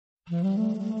If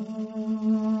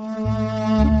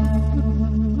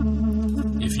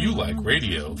you like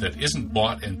radio that isn't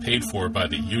bought and paid for by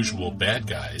the usual bad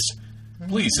guys,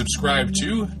 please subscribe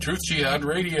to Truth Jihad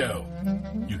Radio.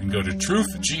 You can go to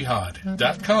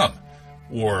truthjihad.com,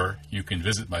 or you can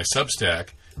visit my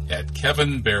Substack at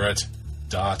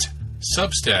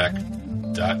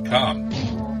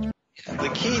kevinbarrett.substack.com. The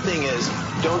key thing is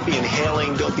don't be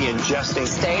inhaling, don't be ingesting.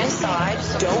 Stay inside,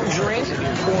 don't drink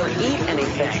or eat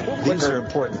anything. These are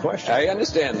important questions. I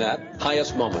understand that.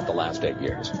 Highest moment the last 8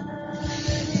 years.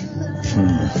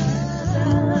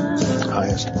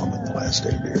 Highest moment the last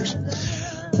 8 years.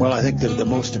 Well, I think that the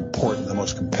most important, the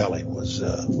most compelling was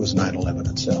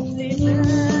 9/11 itself.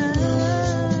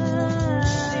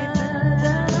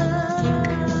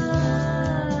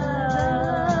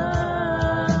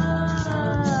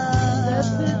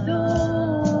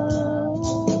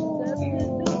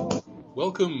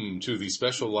 Welcome to the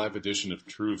special live edition of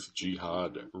Truth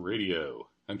Jihad Radio.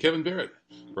 I'm Kevin Barrett,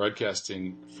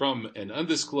 broadcasting from an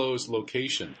undisclosed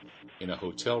location in a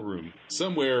hotel room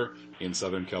somewhere in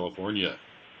Southern California,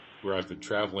 where I've been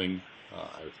traveling.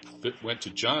 I went to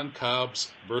John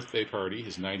Cobb's birthday party,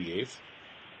 his 98th,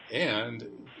 and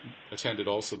attended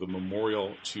also the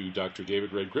memorial to Dr.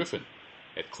 David Ray Griffin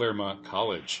at Claremont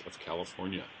College of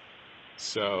California.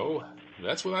 So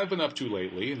that's what I've been up to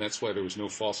lately, and that's why there was no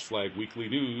False Flag Weekly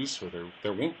News, or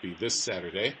there won't be this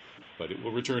Saturday, but it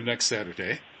will return next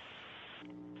Saturday.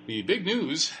 The big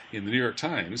news in the New York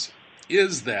Times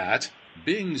is that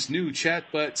Bing's new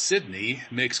chatbot Sydney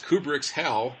makes Kubrick's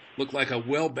Hal look like a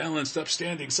well-balanced,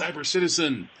 upstanding cyber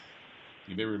citizen.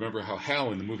 You may remember how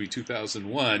Hal in the movie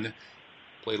 2001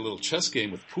 played a little chess game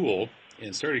with Poole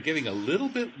and started getting a little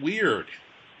bit weird.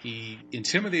 He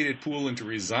intimidated Poole into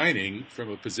resigning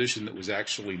from a position that was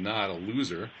actually not a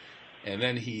loser, and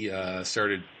then he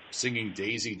started singing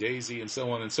Daisy, Daisy, and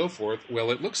so on and so forth. Well,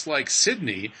 it looks like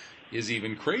Sydney is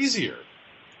even crazier.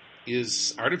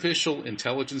 Is artificial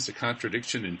intelligence a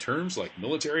contradiction in terms like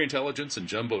military intelligence and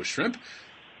jumbo shrimp?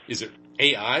 Is it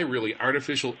AI really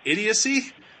artificial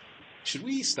idiocy? Should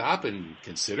we stop and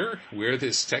consider where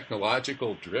this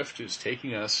technological drift is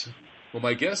taking us? Well,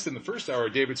 my guest in the first hour,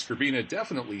 David Skrbina,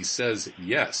 definitely says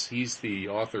yes. He's the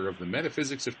author of The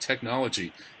Metaphysics of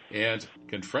Technology and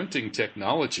Confronting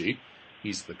Technology.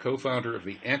 He's the co-founder of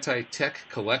the Anti-Tech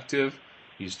Collective.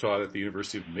 He's taught at the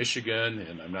University of Michigan,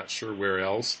 and I'm not sure where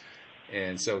else.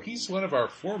 And so he's one of our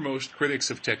foremost critics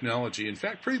of technology. In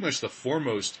fact, pretty much the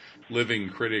foremost living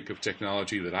critic of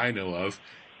technology that I know of.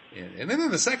 And then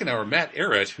in the second hour, Matt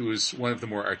Ehret, who is one of the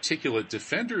more articulate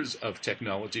defenders of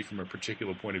technology from a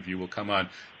particular point of view, will come on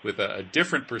with a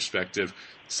different perspective.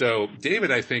 So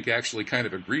David, I think, actually kind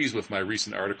of agrees with my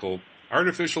recent article,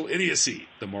 Artificial Idiocy,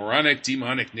 the Moronic,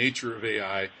 Demonic Nature of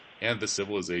AI and the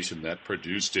Civilization That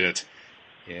Produced It.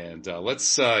 And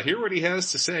let's hear what he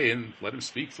has to say and let him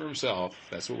speak for himself.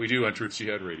 That's what we do on Truth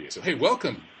Jihad Radio. So, hey,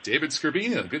 welcome, David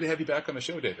Skrbina. Good to have you back on the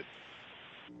show, David.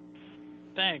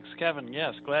 Thanks, Kevin.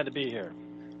 Yes, glad to be here.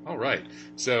 All right.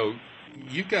 So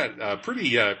you've got a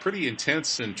pretty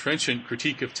intense and trenchant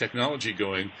critique of technology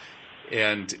going,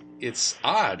 and it's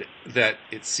odd that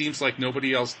it seems like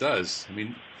nobody else does. I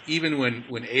mean, even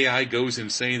when AI goes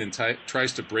insane and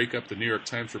tries to break up the New York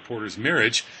Times reporter's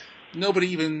marriage, nobody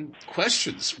even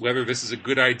questions whether this is a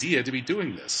good idea to be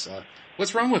doing this.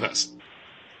 What's wrong with us?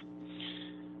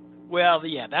 Well,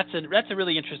 yeah, that's a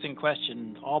really interesting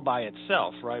question all by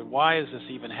itself, right? Why is this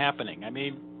even happening? I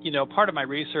mean, part of my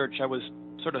research, I was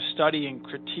sort of studying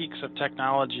critiques of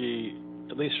technology,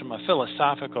 at least from a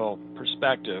philosophical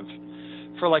perspective,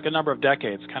 for like a number of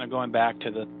decades, kind of going back to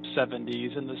the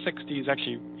 70s and the 60s,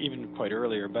 actually even quite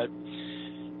earlier. But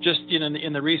just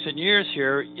in the recent years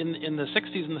here, in the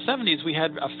 60s and the 70s, we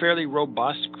had a fairly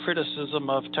robust criticism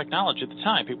of technology at the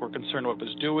time. People were concerned what it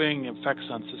was doing, effects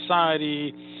on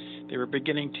society. They were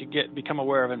beginning to become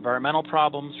aware of environmental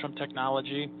problems from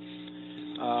technology.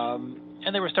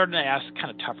 And they were starting to ask kind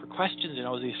of tougher questions,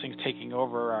 is these things taking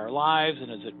over our lives, and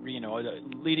is it,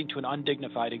 leading to an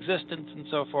undignified existence and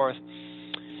so forth.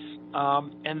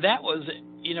 And that was,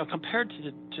 compared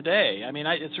to today, I mean,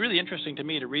 it's really interesting to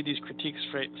me to read these critiques,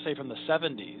 say, from the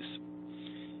 70s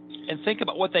and think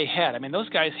about what they had. I mean, those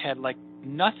guys had like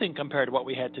nothing compared to what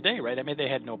we had today, right? I mean, they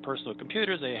had no personal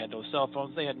computers, they had no cell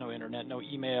phones, they had no internet, no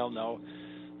email, no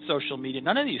social media,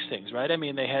 none of these things, right? I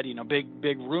mean, they had,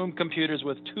 big room computers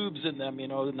with tubes in them, in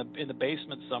the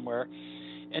basement somewhere.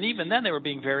 And even then they were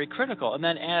being very critical. And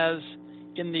then as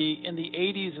in the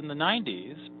 80s and the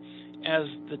 90s, as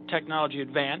the technology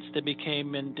advanced, it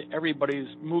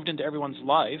moved into everyone's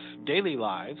life, daily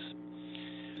lives.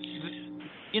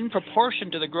 in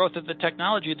proportion to the growth of the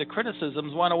technology, the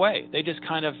criticisms went away. They just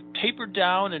kind of tapered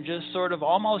down and just sort of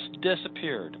almost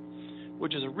disappeared,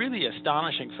 which is a really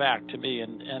astonishing fact to me.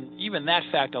 And even that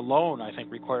fact alone, I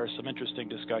think, requires some interesting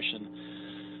discussion,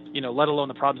 let alone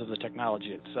the problems of the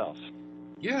technology itself.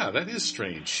 Yeah, that is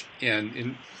strange.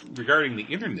 And regarding the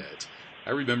Internet,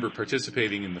 I remember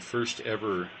participating in the first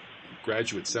ever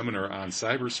graduate seminar on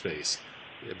cyberspace.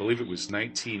 I believe it was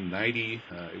 1990.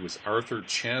 It was Arthur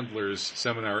Chandler's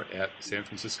seminar at San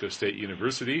Francisco State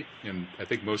University, and I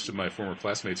think most of my former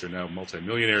classmates are now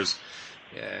multimillionaires.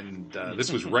 And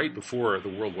this was right before the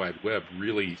World Wide Web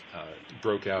really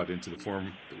broke out into the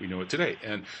form that we know it today.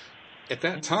 And at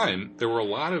that time, there were a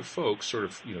lot of folks, sort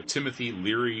of, Timothy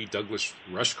Leary, Douglas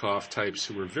Rushkoff types,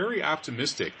 who were very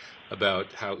optimistic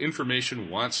about how information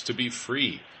wants to be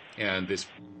free, and this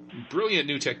brilliant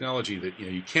new technology that,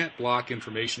 you can't block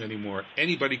information anymore.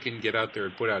 Anybody can get out there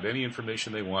and put out any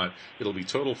information they want. It'll be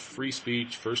total free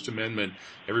speech, First Amendment.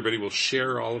 Everybody will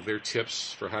share all of their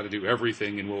tips for how to do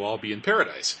everything, and we'll all be in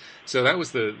paradise. So that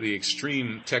was the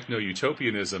extreme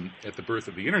techno-utopianism at the birth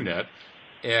of the Internet.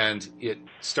 And it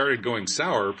started going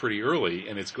sour pretty early,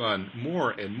 and it's gone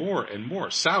more and more and more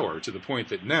sour to the point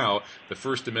that now the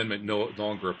First Amendment no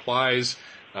longer applies.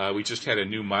 We just had a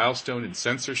new milestone in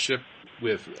censorship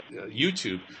with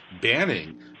YouTube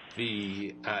banning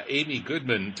the Amy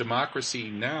Goodman Democracy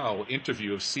Now!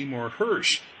 Interview of Seymour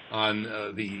Hersh on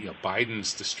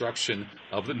Biden's destruction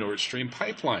of the Nord Stream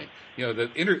pipeline. The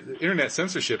internet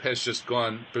censorship has just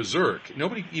gone berserk.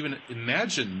 Nobody even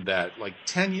imagined that,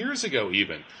 10 years ago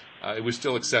even. It was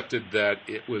still accepted that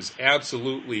it was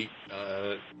absolutely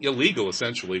illegal,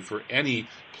 essentially, for any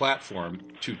platform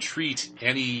to treat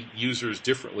any users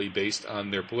differently based on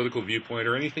their political viewpoint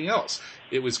or anything else.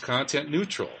 It was content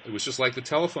neutral. It was just like the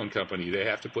telephone company. They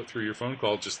have to put through your phone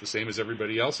call just the same as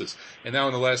everybody else's. And now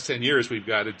in the last 10 years, we've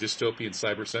got a dystopian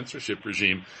cyber censorship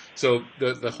regime. So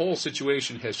the whole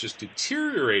situation has just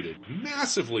deteriorated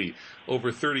massively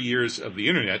over 30 years of the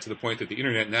Internet, to the point that the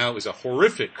Internet now is a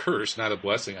horrific curse, not a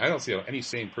blessing. I don't see how any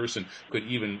sane person could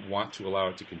even want to allow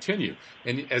it to continue.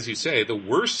 And as you say, the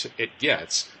worse it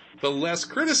gets, the less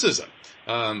criticism.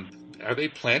 Are they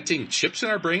planting chips in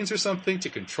our brains or something to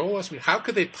control us? I mean, how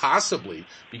could they possibly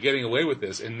be getting away with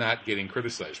this and not getting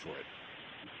criticized for it?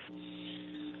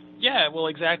 Yeah, well,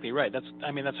 exactly right. That's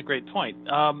a great point.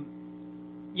 I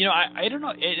don't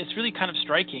know. It's really kind of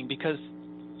striking because,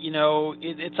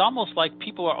 it's almost like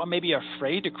people are maybe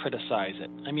afraid to criticize it.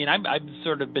 I mean, I've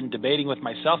sort of been debating with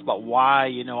myself about why,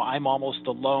 I'm almost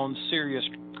the lone serious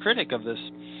critic of this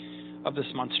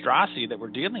monstrosity that we're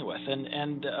dealing with,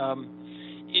 and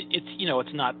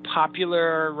it's not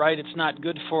popular, right? It's not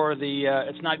good for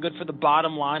the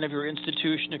bottom line of your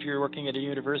institution if you're working at a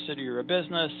university or a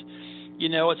business.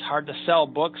 It's hard to sell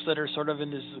books that are sort of in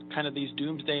this kind of these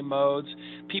doomsday modes.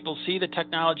 People see the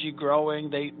technology growing.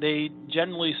 They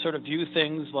generally sort of view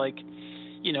things like,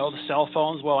 the cell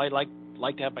phones. Well, I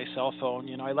like to have my cell phone.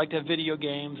 I like to have video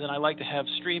games, and I like to have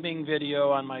streaming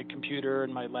video on my computer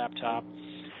and my laptop.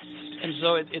 And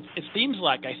so it seems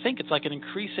like, I think it's like an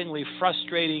increasingly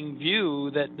frustrating view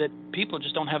that people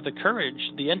just don't have the courage,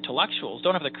 the intellectuals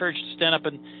don't have the courage to stand up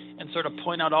and sort of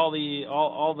point out all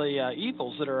the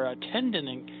evils that are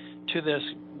attending to this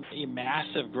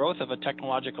massive growth of a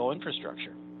technological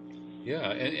infrastructure. Yeah,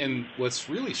 and what's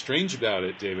really strange about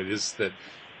it, David, is that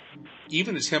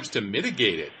even attempts to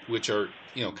mitigate it, which are,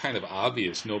 kind of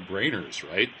obvious no-brainers,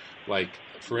 right? Like,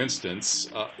 for instance,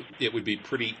 it would be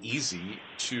pretty easy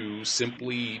to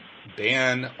simply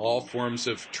ban all forms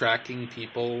of tracking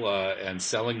people and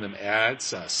selling them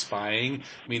ads, spying.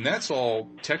 I mean, that's all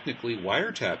technically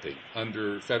wiretapping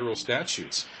under federal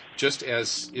statutes, just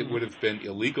as it would have been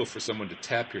illegal for someone to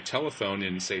tap your telephone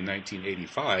in, say,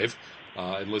 1985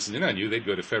 and listen in on you. They'd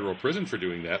go to federal prison for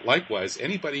doing that. Likewise,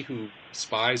 anybody who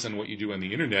spies on what you do on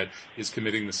the Internet is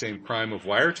committing the same crime of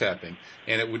wiretapping,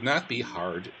 and it would not be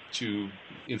hard to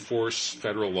enforce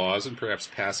federal laws and perhaps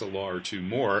pass a law or two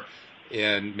more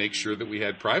and make sure that we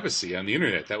had privacy on the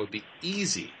Internet. That would be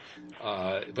easy.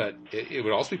 But it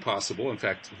would also be possible, in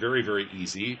fact, very, very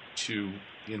easy, to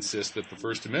insist that the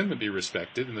First Amendment be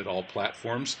respected and that all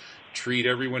platforms treat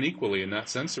everyone equally and not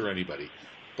censor anybody.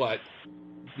 But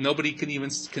nobody can even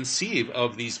conceive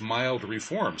of these mild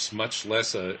reforms, much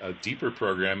less a deeper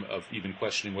program of even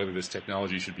questioning whether this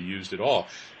technology should be used at all.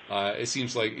 It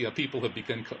seems like people have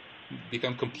become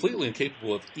completely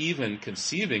incapable of even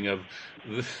conceiving of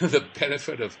the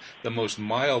benefit of the most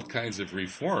mild kinds of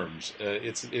reforms.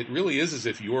 It really is as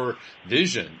if your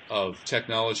vision of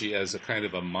technology as a kind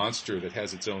of a monster that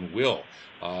has its own will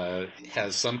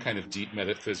has some kind of deep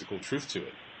metaphysical truth to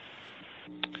it.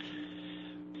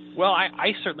 Well,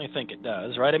 I certainly think it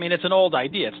does, right? I mean, it's an old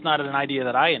idea. It's not an idea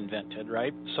that I invented,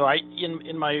 right? So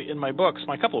in my books,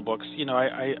 my couple of books,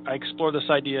 I explore this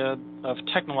idea of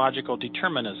technological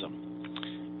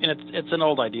determinism. And it's an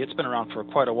old idea. It's been around for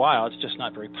quite a while. It's just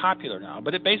not very popular now.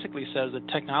 But it basically says that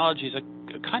technology is a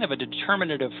kind of a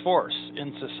determinative force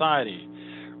in society,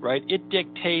 right? It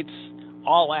dictates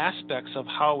all aspects of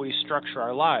how we structure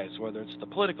our lives, whether it's the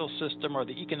political system or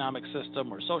the economic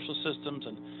system or social systems,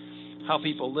 and how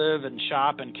people live and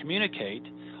shop and communicate.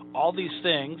 All these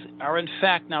things are in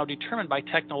fact now determined by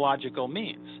technological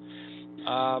means.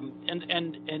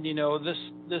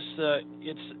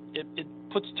 It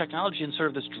puts technology in sort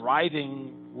of this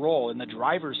driving role, in the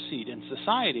driver's seat in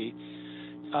society,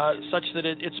 such that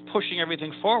it's pushing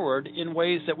everything forward in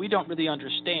ways that we don't really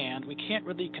understand. We can't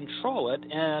really control it,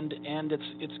 and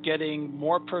it's getting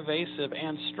more pervasive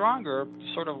and stronger,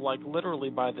 sort of like literally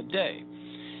by the day.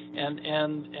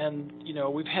 And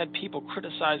we've had people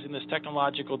criticizing this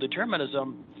technological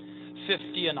determinism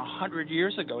 50 and 100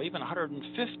 years ago, even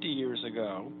 150 years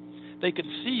ago. They could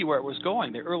see where it was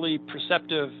going. The early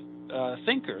perceptive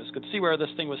thinkers could see where this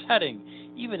thing was heading,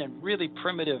 even in really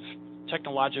primitive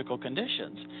technological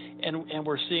conditions. And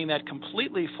we're seeing that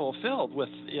completely fulfilled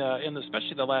in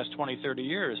especially the last 20, 30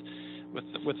 years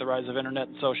with the rise of internet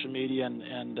and social media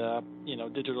and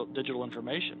digital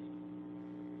information.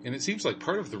 And it seems like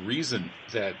part of the reason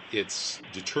that it's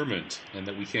determined and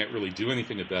that we can't really do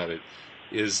anything about it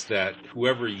is that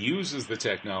whoever uses the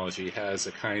technology has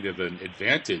a kind of an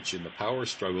advantage in the power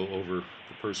struggle over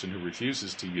the person who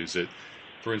refuses to use it.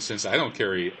 For instance, I don't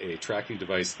carry a tracking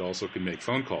device that also can make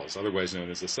phone calls, otherwise known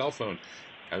as a cell phone.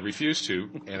 I refuse to,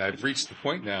 and I've reached the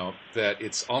point now that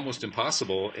it's almost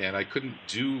impossible, and I couldn't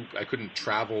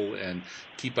travel and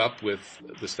keep up with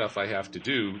the stuff I have to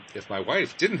do if my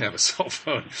wife didn't have a cell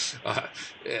phone.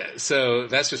 So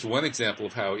that's just one example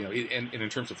of how, and in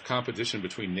terms of competition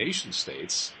between nation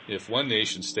states, if one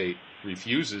nation state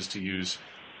refuses to use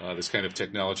this kind of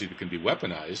technology that can be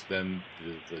weaponized, then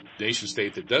the nation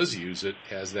state that does use it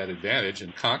has that advantage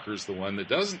and conquers the one that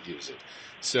doesn't use it.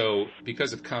 So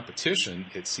because of competition,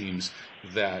 it seems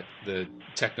that the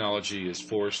technology is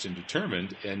forced and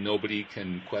determined, and nobody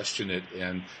can question it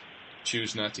and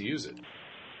choose not to use it.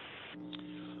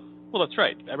 Well, that's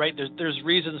right. Right. There's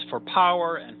reasons for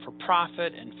power and for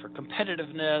profit and for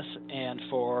competitiveness and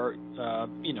for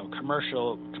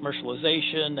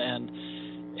commercialization and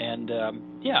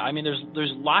I mean,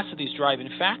 there's lots of these driving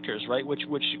factors, right, which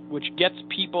gets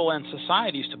people and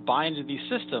societies to buy into these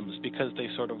systems because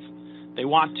they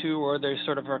want to, or they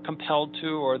sort of are compelled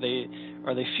to, or they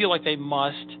feel like they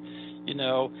must.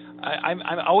 I'm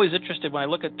always interested when I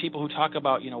look at people who talk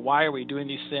about why are we doing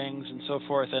these things and so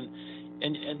forth, and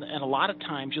a lot of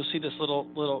times you'll see this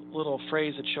little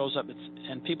phrase that shows up,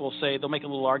 and people say, they'll make a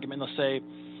little argument, they'll say,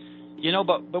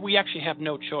 but we actually have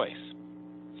no choice.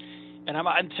 And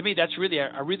to me, that's really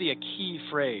a key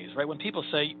phrase, right? When people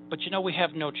say, but we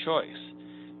have no choice,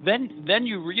 then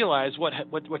you realize what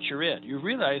you're in. You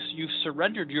realize you've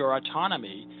surrendered your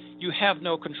autonomy. You have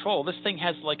no control. This thing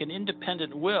has like an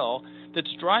independent will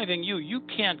that's driving you. You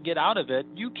can't get out of it.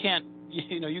 You can't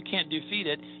defeat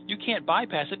it. You can't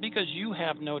bypass it because you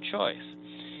have no choice.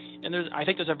 And I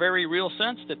think there's a very real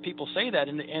sense that people say that,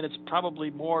 and it's probably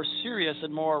more serious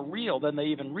and more real than they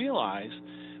even realize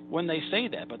when they say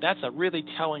that. But that's a really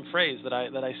telling phrase that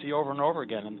I see over and over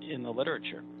again in the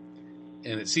literature.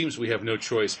 And it seems we have no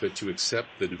choice but to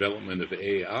accept the development of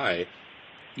AI,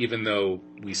 even though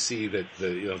we see that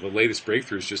the latest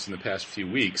breakthroughs just in the past few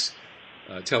weeks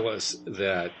tell us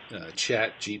that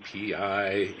ChatGPT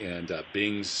and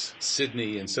Bing's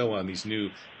Sydney and so on, these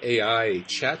new AI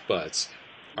chatbots,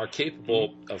 are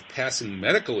capable of passing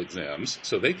medical exams,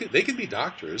 so they can be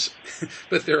doctors,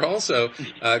 but they're also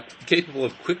capable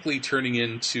of quickly turning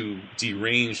into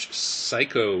deranged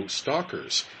psycho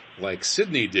stalkers, like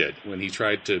Sydney did when he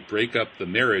tried to break up the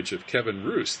marriage of Kevin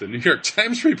Roose, the New York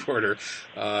Times reporter.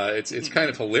 It's kind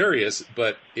of hilarious,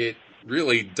 but it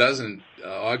really doesn't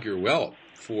augur well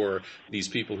for these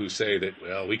people who say that,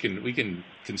 well, we can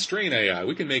constrain AI.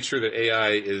 We can make sure that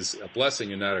AI is a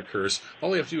blessing and not a curse.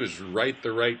 All we have to do is write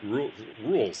the right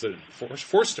rules. That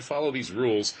forced to follow these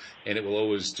rules, and it will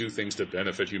always do things to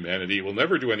benefit humanity. It will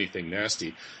never do anything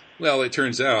nasty. Well, it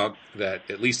turns out that,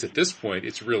 at least at this point,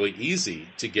 it's really easy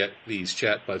to get these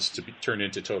chatbots to turn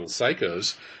into total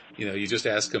psychos. You just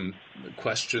ask them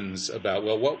questions about,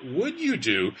 well, what would you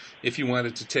do if you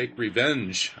wanted to take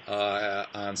revenge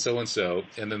on so-and-so?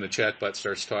 And then the chatbot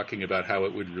starts talking about how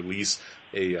it would release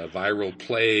a viral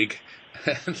plague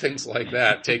and things like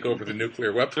that, take over the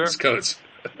nuclear weapons codes.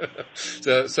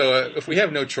 So if we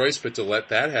have no choice but to let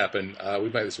that happen, we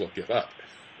might as well give up.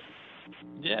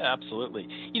 Yeah, absolutely.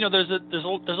 There's a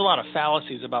lot of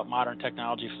fallacies about modern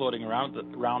technology floating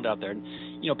around out there.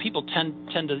 People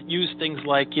tend to use things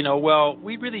like, well,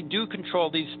 we really do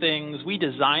control these things. We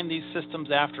design these systems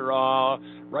after all,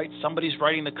 right? Somebody's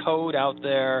writing the code out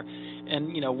there,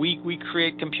 and we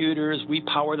create computers, we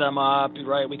power them up,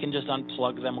 right? We can just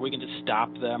unplug them, or we can just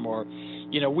stop them, or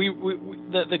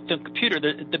the computer.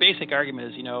 The basic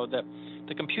argument is, that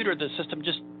the computer, the system,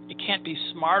 it can't be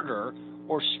smarter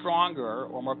or stronger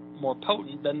or more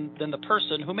potent than the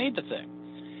person who made the thing.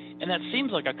 And that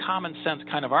seems like a common sense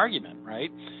kind of argument,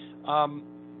 right?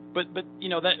 But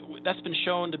that's been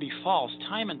shown to be false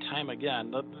time and time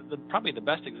again. Probably the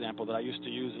best example that I used to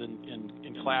use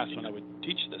in class when I would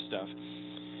teach this stuff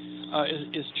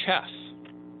is chess,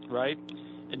 right?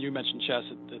 And you mentioned chess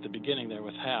at the beginning there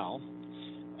with Hal.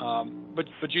 But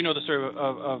the story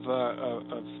of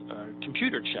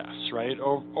computer chess, right?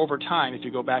 Over time, if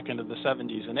you go back into the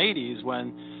 70s and 80s,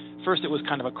 when first it was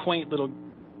kind of a quaint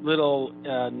little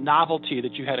novelty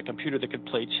that you had a computer that could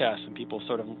play chess, and people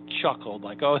sort of chuckled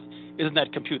like, "Oh, isn't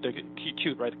that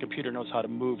cute, right? The computer knows how to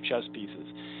move chess pieces,"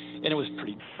 and it was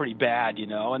pretty bad,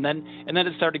 And then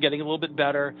it started getting a little bit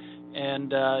better,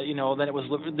 and then it was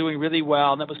doing really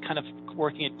well, and that was kind of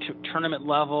working at tournament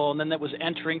level, and then that was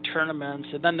entering tournaments,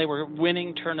 and then they were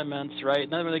winning tournaments, right?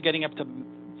 And then they were getting up to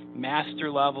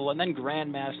master level, and then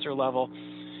grandmaster level,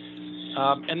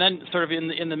 and then sort of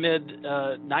in the mid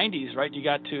 90s, right? You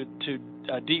got to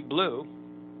Deep Blue,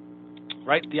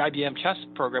 right? The IBM chess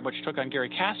program, which took on Garry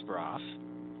Kasparov,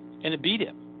 and it beat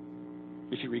him,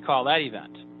 if you recall that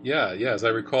event. Yeah. As I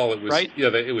recall, it was right?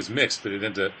 It was mixed, but it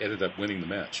ended up winning the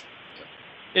match.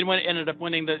 It ended up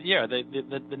winning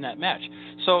the net match.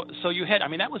 So you had,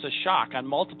 that was a shock on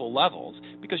multiple levels,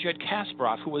 because you had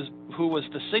Kasparov, who was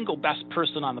the single best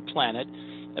person on the planet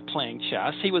at playing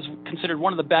chess. He was considered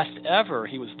one of the best ever.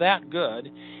 He was that good,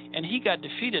 and he got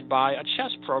defeated by a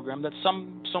chess program that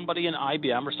somebody in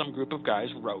IBM or some group of guys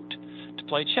wrote to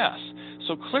play chess.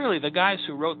 So clearly, the guys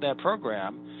who wrote that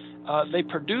program, they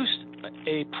produced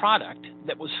a product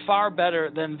that was far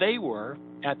better than they were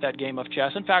at that game of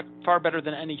chess. In fact, far better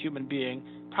than any human being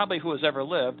probably who has ever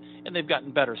lived, and they've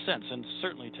gotten better since. And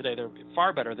certainly today, they're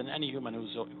far better than any human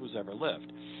who's ever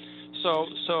lived. So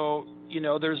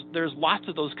there's lots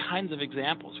of those kinds of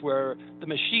examples where the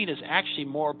machine is actually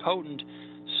more potent,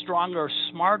 stronger,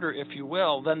 smarter, if you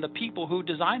will, than the people who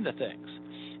designed the things.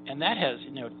 And that has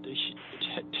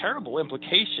terrible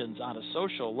implications on a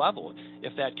social level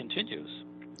if that continues.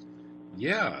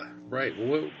 Yeah, right.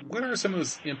 Well, what are some of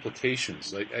those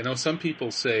implications? Like, I know some people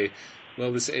say,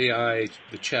 well, this AI,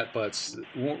 the chatbots,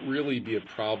 won't really be a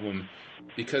problem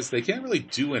because they can't really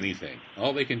do anything.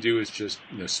 All they can do is just,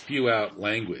 spew out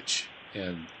language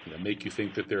and make you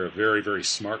think that they're a very, very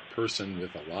smart person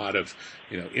with a lot of,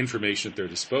 information at their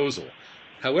disposal.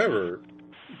 However,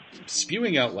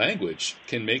 spewing out language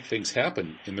can make things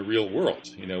happen in the real world.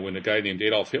 When a guy named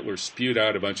Adolf Hitler spewed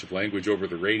out a bunch of language over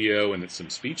the radio and at some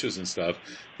speeches and stuff,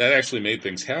 that actually made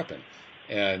things happen.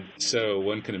 And so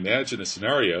one can imagine a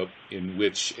scenario in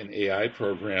which an AI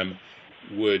program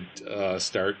would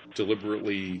start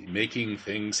deliberately making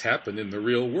things happen in the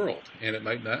real world, and it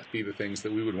might not be the things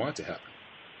that we would want to happen.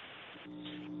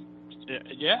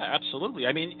 Yeah, absolutely.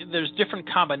 There's different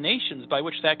combinations by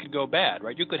which that could go bad,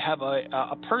 right? You could have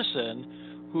a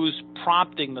person who's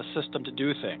prompting the system to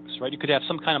do things, right? You could have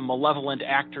some kind of malevolent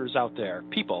actors out there,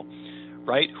 people,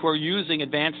 right, who are using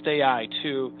advanced AI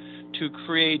to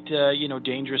create,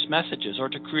 dangerous messages or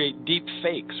to create deep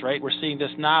fakes, right? We're seeing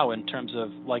this now in terms of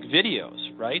like videos,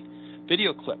 right?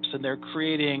 Video clips, and they're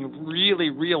creating really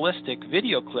realistic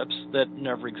video clips that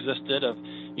never existed of,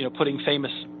 putting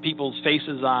famous people's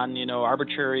faces on,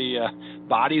 arbitrary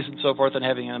bodies and so forth, and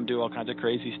having them do all kinds of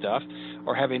crazy stuff,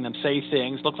 or having them say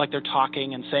things, look like they're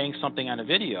talking and saying something on a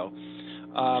video.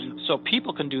 So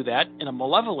people can do that in a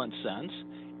malevolent sense.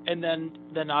 And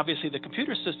then obviously the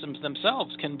computer systems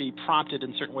themselves can be prompted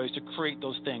in certain ways to create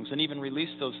those things and even release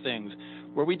those things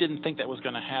where we didn't think that was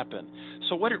going to happen.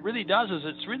 So what it really does is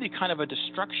it's really kind of a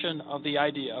destruction of the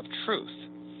idea of truth,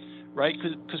 right?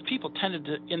 Because people tended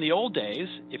to, in the old days,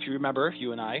 if you remember,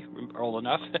 you and I are old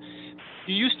enough,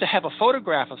 you used to have a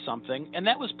photograph of something, and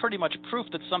that was pretty much proof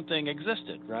that something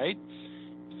existed, right?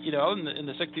 In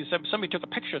the 60s, somebody took a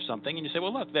picture of something, and you say,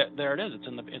 well, look, there it is.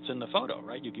 It's in the photo,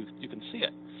 right? You can see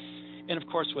it. And, of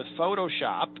course, with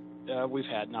Photoshop, we've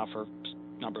had now for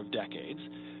a number of decades,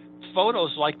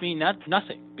 photos like mean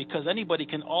nothing because anybody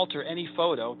can alter any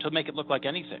photo to make it look like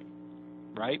anything,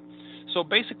 right? So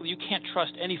basically, you can't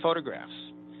trust any photographs.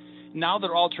 Now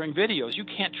they're altering videos. You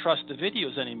can't trust the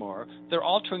videos anymore. They're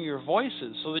altering your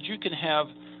voices so that you can have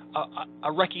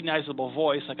a recognizable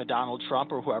voice like a Donald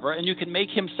Trump or whoever, and you can make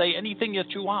him say anything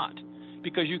that you want,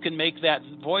 because you can make that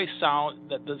voice sound,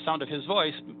 the sound of his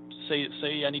voice,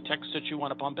 say any text that you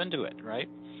want to pump into it, right?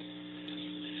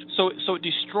 So it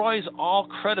destroys all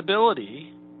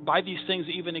credibility by these things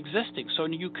even existing. So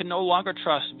you can no longer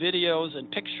trust videos and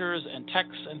pictures and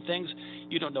texts and things.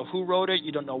 You don't know who wrote it.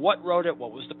 You don't know what wrote it.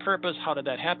 What was the purpose? How did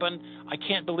that happen? I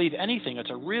can't believe anything. It's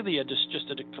just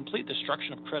a complete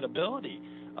destruction of credibility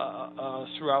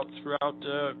throughout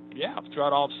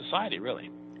all of society, really.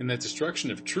 And that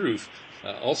destruction of truth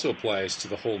also applies to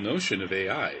the whole notion of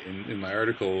AI. In my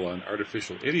article on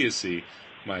artificial idiocy,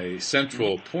 my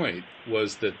central point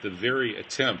was that the very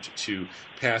attempt to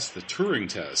pass the Turing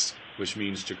test, which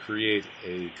means to create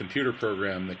a computer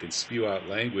program that can spew out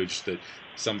language that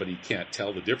somebody can't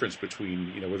tell the difference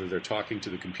between, whether they're talking to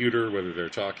the computer, whether they're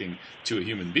talking to a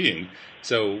human being.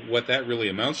 So what that really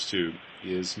amounts to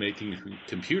is making the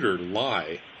computer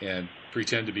lie and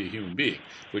pretend to be a human being,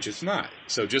 which it's not.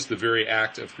 So just the very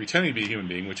act of pretending to be a human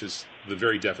being, which is the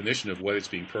very definition of what it's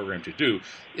being programmed to do,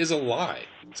 is a lie.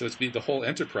 So the whole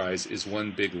enterprise is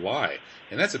one big lie.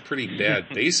 And that's a pretty bad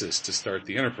basis to start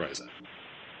the enterprise on.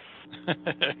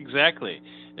 Exactly.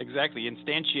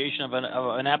 Instantiation of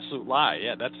an absolute lie.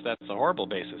 Yeah, that's a horrible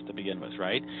basis to begin with,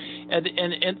 right? And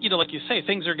like you say,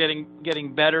 things are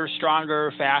getting better,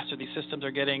 stronger, faster. These systems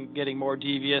are getting more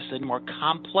devious and more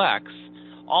complex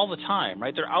all the time,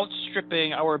 right? They're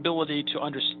outstripping our ability to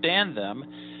understand them,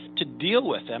 to deal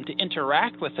with them, to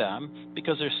interact with them,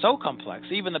 because they're so complex.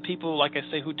 Even the people, like I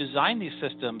say, who design these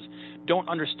systems don't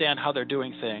understand how they're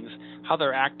doing things, how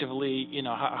they're actively,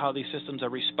 how these systems are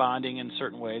responding in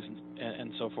certain ways,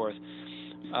 and so forth.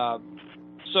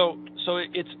 So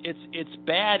it's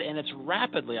bad, and it's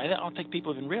rapidly. I don't think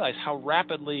people even realize how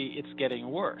rapidly it's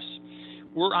getting worse.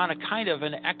 We're on a kind of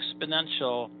an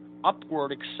exponential,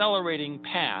 upward, accelerating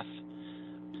path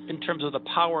in terms of the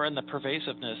power and the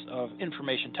pervasiveness of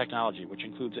information technology, which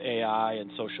includes AI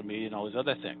and social media and all these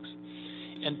other things.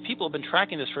 And people have been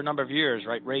tracking this for a number of years,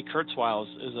 right? Ray Kurzweil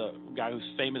is a guy who's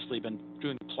famously been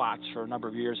doing plots for a number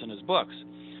of years in his books,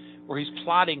 where he's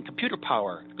plotting computer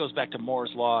power. It goes back to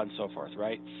Moore's law and so forth,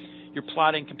 right? You're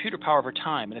plotting computer power over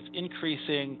time, and it's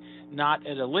increasing not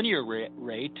at a linear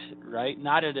rate, right?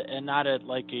 Not at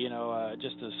like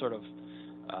just a sort of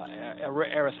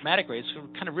arithmetic rate. It's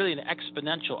kind of really an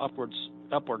exponential upward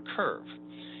curve,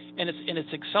 and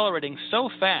it's accelerating so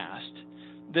fast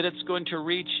that it's going to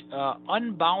reach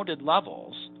unbounded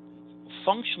levels,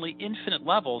 functionally infinite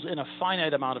levels in a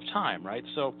finite amount of time, right?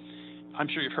 So I'm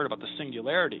sure you've heard about the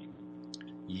singularity.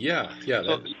 Yeah.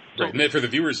 Right. And for the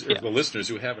viewers, or the listeners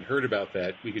who haven't heard about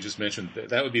that, we could just mention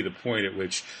that would be the point at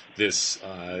which this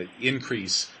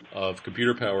increase of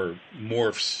computer power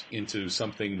morphs into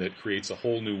something that creates a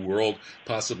whole new world,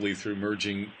 possibly through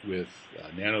merging with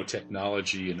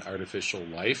nanotechnology and artificial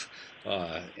life.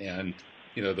 And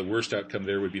the worst outcome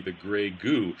there would be the gray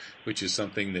goo, which is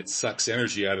something that sucks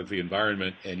energy out of the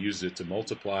environment and uses it to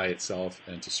multiply itself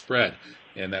and to spread.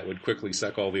 And that would quickly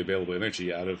suck all the available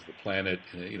energy out of the planet,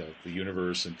 the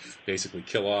universe, and basically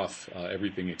kill off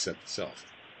everything except itself.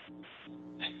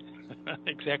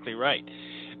 Exactly right.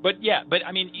 But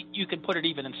I mean, you can put it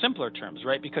even in simpler terms,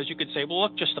 right? Because you could say, well,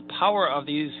 look, just the power of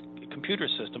these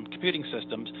computing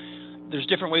systems, there's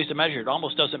different ways to measure it. It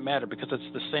almost doesn't matter because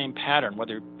it's the same pattern,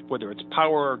 whether it's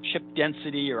power, or chip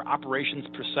density, or operations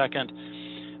per second.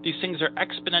 These things are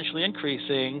exponentially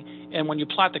increasing, and when you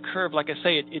plot the curve, like I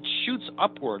say, it shoots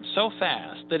upward so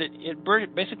fast that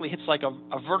it basically hits like a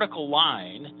vertical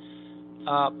line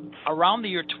around the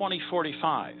year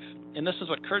 2045. And this is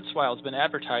what Kurzweil has been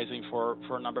advertising for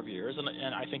a number of years, and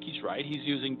I think he's right. He's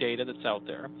using data that's out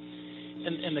there.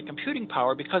 And the computing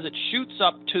power, because it shoots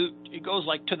up it goes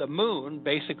like to the moon,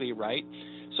 basically, right?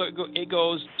 So it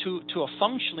goes to a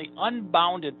functionally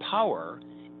unbounded power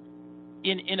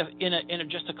in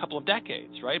just a couple of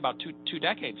decades, right? About two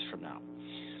decades from now.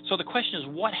 So the question is,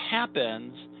 what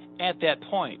happens at that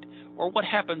point, or what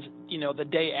happens, the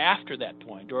day after that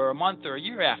point, or a month or a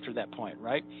year after that point,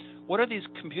 right? What are these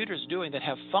computers doing that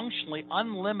have functionally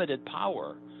unlimited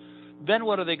power? Then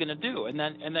what are they going to do? And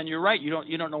then you're right. You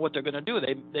don't know what they're going to do.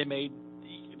 They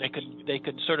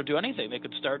could sort of do anything. They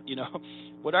could start,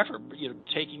 whatever,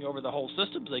 taking over the whole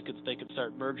systems. They could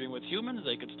start merging with humans.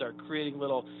 They could start creating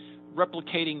little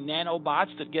replicating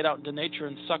nanobots that get out into nature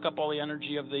and suck up all the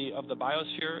energy of the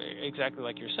biosphere, exactly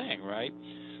like you're saying, right?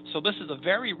 So this is a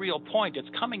very real point. It's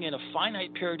coming in a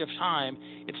finite period of time.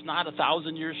 It's not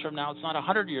 1,000 years from now. It's not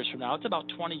 100 years from now. It's about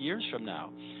 20 years from now.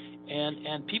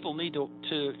 and people need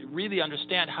to really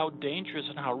understand how dangerous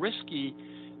and how risky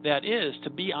that is to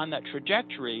be on that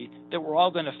trajectory that we're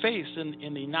all going to face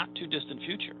in the not too distant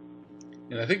future.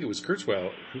 And I think it was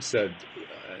Kurzweil who said,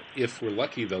 if we're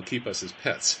lucky, they'll keep us as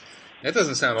pets. That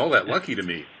doesn't sound all that lucky to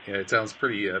me. It sounds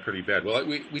pretty bad. Well,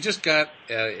 we just got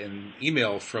an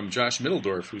email from Josh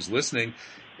Middledorf, who's listening,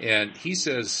 and he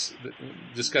says,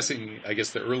 discussing, I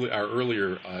guess, our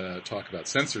earlier talk about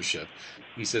censorship,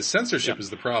 he says censorship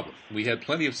is the problem. We had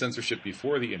plenty of censorship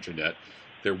before the internet.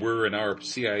 There were in our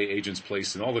CIA agents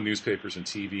placed in all the newspapers and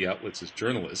TV outlets as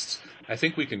journalists. I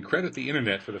think we can credit the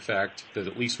internet for the fact that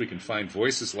at least we can find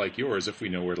voices like yours if we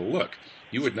know where to look.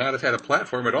 You would not have had a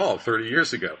platform at all 30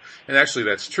 years ago. And actually,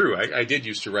 that's true. I did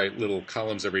used to write little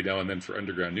columns every now and then for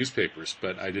underground newspapers,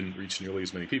 but I didn't reach nearly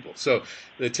as many people. So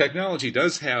the technology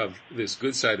does have this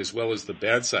good side as well as the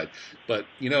bad side. But,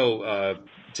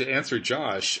 to answer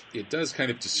Josh, it does kind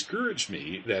of discourage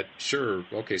me that, sure,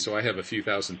 okay, so I have a few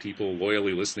thousand people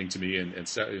loyally listening to me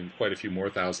and quite a few more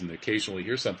thousand that occasionally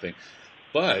hear something.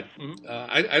 But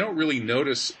I don't really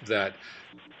notice that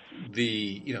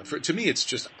to me, it's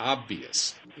just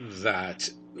obvious that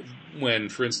when,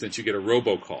 for instance, you get a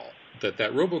robocall, that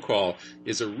robocall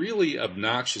is a really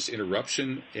obnoxious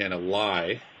interruption and a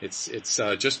lie. It's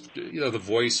just, the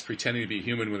voice pretending to be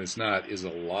human when it's not is a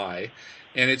lie.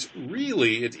 And it's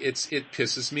really, it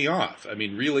pisses me off. I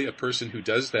mean, really, a person who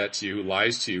does that to you, who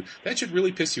lies to you, that should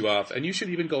really piss you off, and you should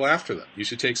even go after them. You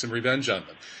should take some revenge on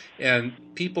them. And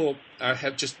people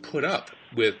have just put up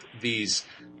with this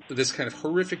kind of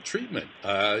horrific treatment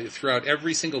throughout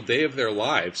every single day of their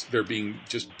lives. They're being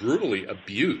just brutally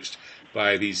abused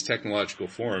by these technological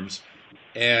forms,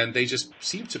 and they just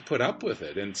seem to put up with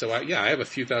it. And so, I have a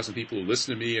few thousand people who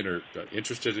listen to me and are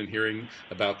interested in hearing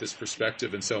about this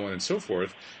perspective and so on and so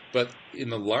forth. But in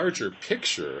the larger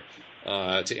picture,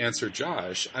 to answer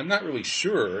Josh, I'm not really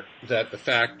sure that the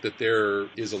fact that there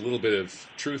is a little bit of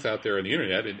truth out there on the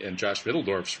internet, and Josh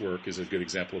Middledorf's work is a good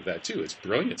example of that too. It's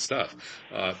brilliant stuff.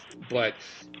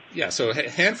 So a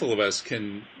handful of us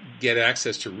can get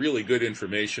access to really good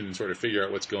information and sort of figure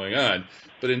out what's going on.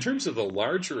 But in terms of the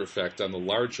larger effect on the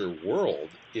larger world,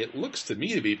 it looks to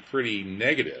me to be pretty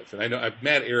negative. And I know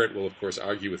Matt Arrett will, of course,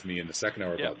 argue with me in the second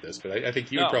hour about this, but I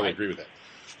think you would probably agree with that.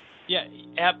 Yeah,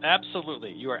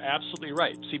 absolutely. You are absolutely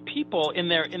right. See, people in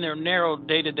their narrow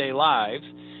day-to-day lives,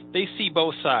 they see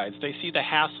both sides. They see the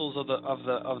hassles of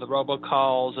the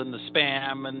robocalls and the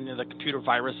spam and the computer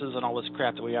viruses and all this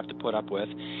crap that we have to put up with.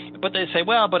 But they say,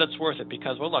 well, but it's worth it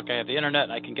because, well, look, I have the internet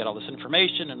and I can get all this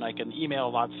information and I can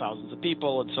email thousands of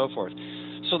people and so forth.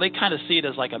 So they kind of see it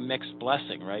as like a mixed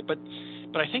blessing, right? But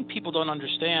I think people don't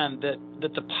understand that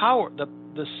the power,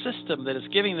 the system that is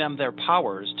giving them their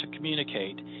powers to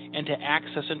communicate and to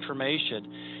access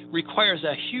information requires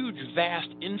a huge, vast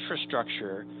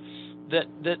infrastructure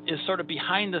that is sort of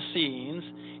behind the scenes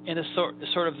and is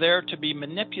sort of there to be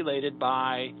manipulated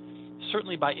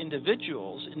certainly by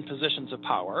individuals in positions of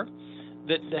power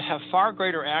that have far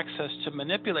greater access to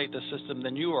manipulate the system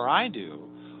than you or I do.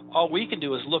 All we can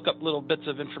do is look up little bits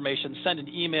of information, send an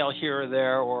email here or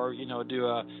there, or do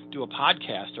a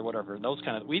podcast or whatever.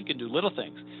 We can do little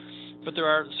things. But there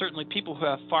are certainly people who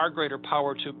have far greater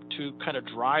power to kind of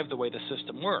drive the way the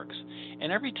system works.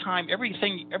 And every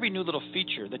new little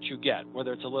feature that you get,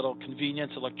 whether it's a little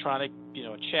convenience, electronic,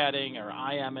 chatting or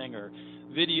IMing or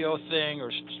video thing or,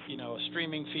 a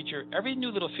streaming feature, every new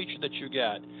little feature that you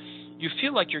get, you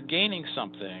feel like you're gaining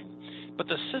something, but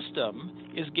the system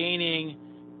is gaining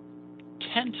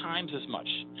 10 times as much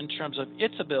in terms of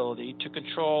its ability to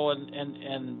control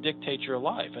and dictate your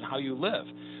life and how you live.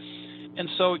 And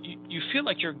so you feel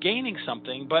like you're gaining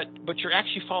something, but you're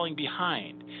actually falling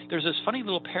behind. There's this funny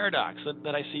little paradox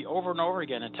that I see over and over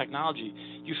again in technology.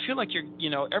 You feel like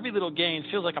every little gain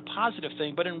feels like a positive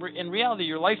thing, but in reality,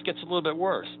 your life gets a little bit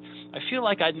worse. I feel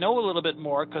like I know a little bit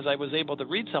more because I was able to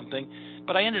read something,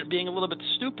 but I ended up being a little bit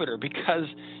stupider because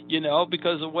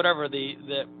of whatever the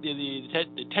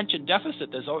attention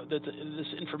deficit that this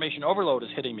information overload is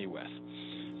hitting me with.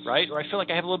 Right? Or I feel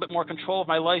like I have a little bit more control of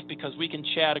my life because we can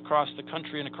chat across the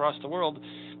country and across the world.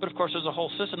 But of course, there's a whole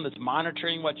system that's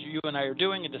monitoring what you and I are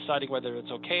doing and deciding whether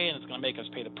it's okay, and it's going to make us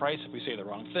pay the price if we say the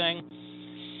wrong thing.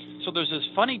 So there's this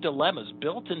funny dilemmas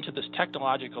built into this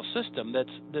technological system that's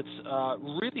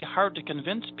really hard to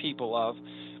convince people of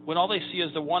when all they see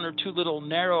is the one or two little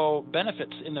narrow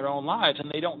benefits in their own lives,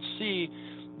 and they don't see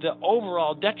the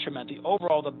overall detriment,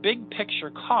 the big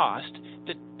picture cost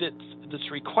that's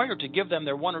required to give them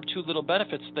their one or two little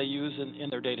benefits they use in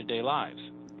their day-to-day lives.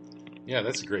 Yeah,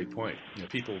 that's a great point.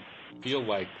 People feel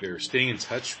like they're staying in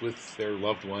touch with their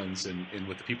loved ones and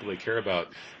with the people they care about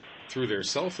through their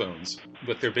cell phones,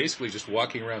 but they're basically just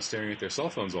walking around staring at their cell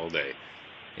phones all day.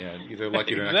 And they're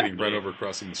lucky they're not getting run over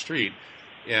crossing the street.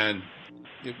 And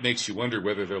it makes you wonder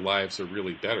whether their lives are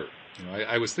really better.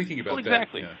 I was thinking about that.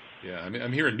 Yeah.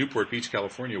 I'm here in Newport Beach,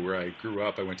 California, where I grew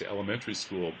up. I went to elementary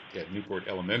school at Newport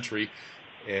Elementary,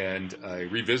 and I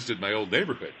revisited my old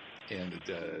neighborhood. And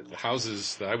the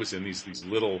houses that I was in, these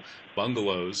little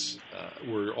bungalows,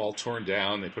 were all torn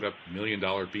down. They put up $1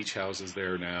 million beach houses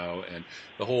there now, and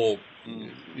the whole,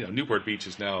 Newport Beach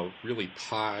is now really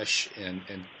posh, and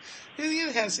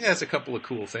it has a couple of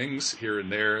cool things here and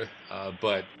there,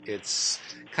 but it's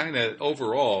kind of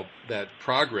overall that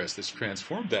progress that's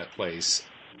transformed that place.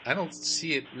 I don't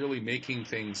see it really making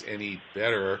things any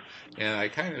better, and I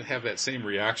kind of have that same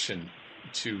reaction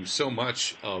to so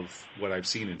much of what I've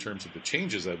seen in terms of the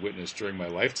changes I've witnessed during my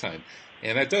lifetime.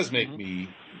 And that does make me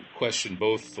question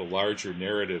both the larger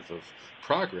narrative of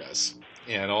progress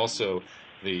and also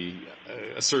the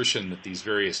assertion that these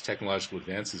various technological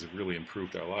advances have really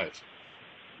improved our lives.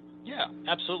 Yeah,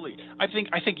 absolutely. I think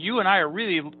you and I are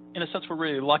really, in a sense, we're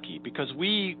really lucky because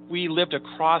we lived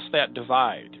across that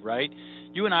divide, right?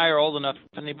 You and I are old enough,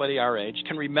 anybody our age,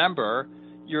 can remember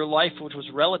your life, which was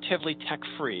relatively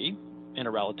tech-free, in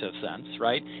a relative sense,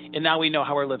 right? And now we know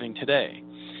how we're living today.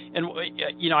 And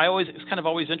it's kind of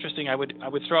always interesting. I would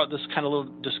throw out this kind of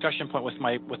little discussion point with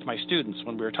my students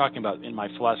when we were talking about in my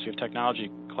philosophy of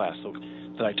technology class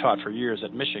that I taught for years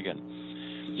at Michigan.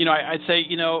 I'd say,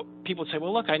 people would say,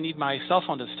 well, look, I need my cell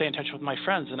phone to stay in touch with my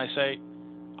friends, and I say,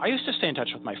 I used to stay in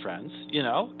touch with my friends,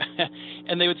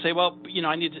 and they would say, well,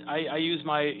 I use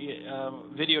my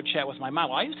video chat with my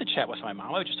mom. Well, I used to chat with my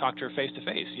mom. I would just talk to her face to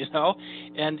face,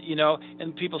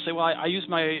 and people say, well, I use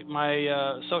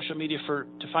my social media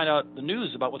to find out the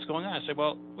news about what's going on. I say,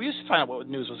 well, we used to find out what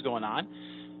news was going on,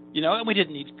 and we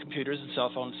didn't need computers and cell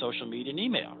phones, social media, and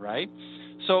email, right?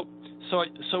 So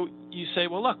you say,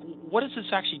 well, look, what is this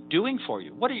actually doing for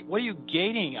you? What are you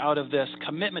gaining out of this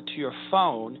commitment to your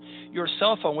phone, your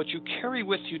cell phone, which you carry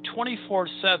with you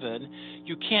 24/7?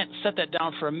 You can't set that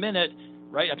down for a minute,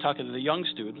 right? I'm talking to the young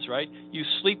students, right? You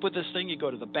sleep with this thing. You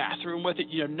go to the bathroom with it.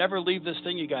 You never leave this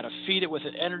thing. You got to feed it with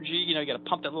energy. You got to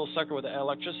pump that little sucker with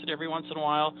electricity every once in a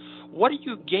while. What are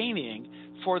you gaining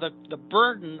for the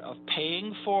burden of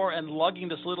paying for and lugging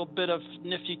this little bit of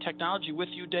nifty technology with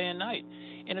you day and night?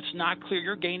 And it's not clear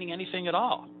you're gaining anything at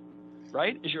all,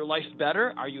 right? Is your life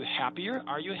better? Are you happier?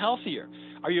 Are you healthier?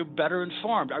 Are you better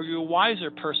informed? Are you a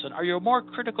wiser person? Are you a more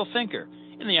critical thinker?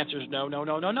 And the answer is no.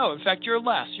 In fact, you're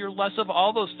less. You're less of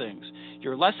all those things.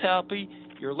 You're less happy.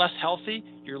 You're less healthy.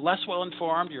 You're less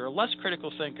well-informed. You're a less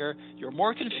critical thinker. You're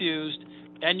more confused.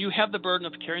 And you have the burden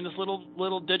of carrying this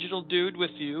little digital dude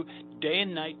with you day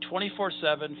and night,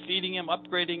 24/7, feeding him,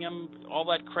 upgrading him, all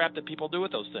that crap that people do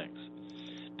with those things.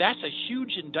 That's a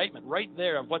huge indictment right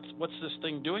there of what's this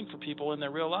thing doing for people in their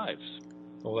real lives.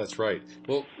 Oh, that's right.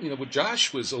 Well, what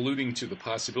Josh was alluding to, the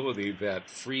possibility that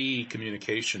free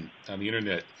communication on the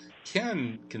internet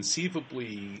can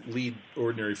conceivably lead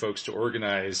ordinary folks to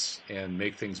organize and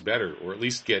make things better, or at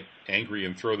least get angry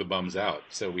and throw the bums out.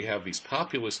 So we have these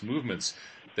populist movements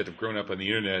that have grown up on the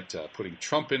internet, putting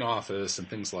Trump in office and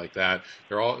things like that.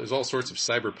 There's all sorts of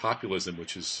cyber populism,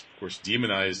 which is, of course,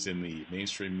 demonized in the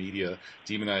mainstream media,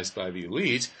 demonized by the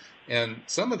elite. And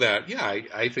some of that,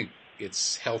 I think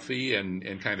it's healthy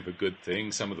and kind of a good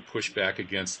thing. Some of the pushback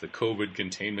against the COVID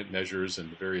containment measures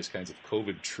and the various kinds of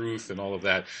COVID truth and all of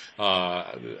that,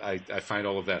 I find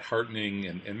all of that heartening,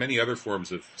 and many other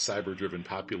forms of cyber-driven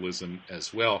populism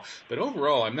as well. But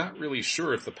overall, I'm not really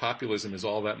sure if the populism is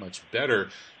all that much better,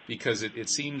 because it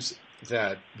seems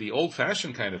that the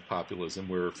old-fashioned kind of populism,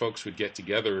 where folks would get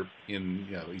together in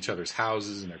each other's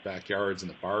houses and their backyards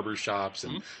and the barber shops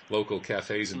and local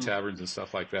cafes and taverns and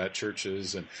stuff like that,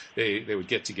 churches, and they would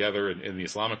get together in the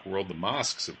Islamic world. The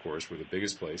mosques, of course, were the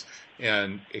biggest place,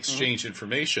 and exchange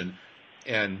information.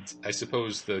 And I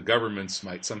suppose the governments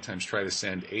might sometimes try to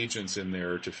send agents in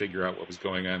there to figure out what was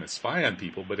going on and spy on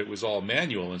people, but it was all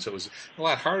manual, and so it was a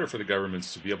lot harder for the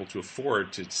governments to be able to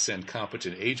afford to send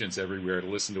competent agents everywhere to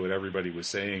listen to what everybody was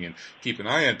saying and keep an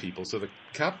eye on people. So the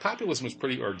populism was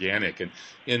pretty organic, and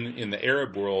in the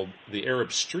Arab world, the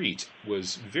Arab street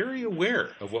was very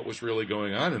aware of what was really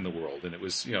going on in the world, and it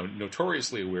was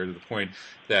notoriously aware, to the point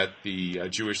that the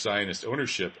Jewish Zionist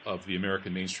ownership of the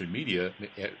American mainstream media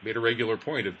made a regular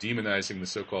point of demonizing the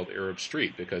so-called Arab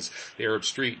street, because the Arab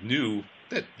street knew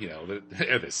that,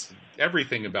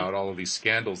 everything about all of these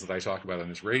scandals that I talk about on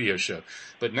this radio show.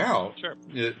 But now,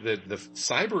 the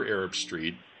cyber Arab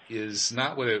street is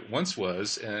not what it once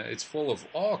was. It's full of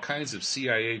all kinds of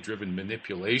CIA-driven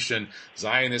manipulation,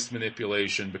 Zionist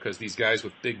manipulation, because these guys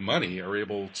with big money are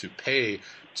able to pay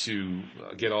to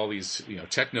get all these,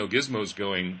 techno gizmos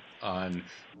going on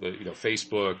the,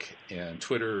 Facebook and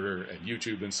Twitter and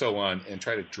YouTube and so on, and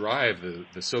try to drive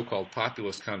the so-called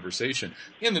populist conversation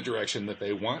in the direction that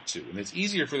they want to. And it's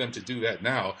easier for them to do that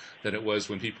now than it was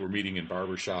when people were meeting in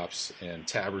barbershops and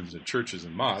taverns and churches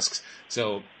and mosques.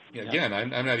 So, again,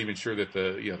 I'm not even sure that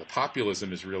the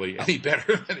populism is really any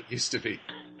better than it used to be.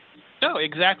 No,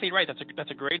 exactly right. That's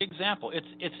a great example.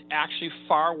 It's actually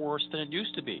far worse than it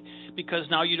used to be, because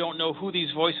now you don't know who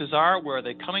these voices are, where are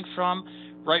they coming from,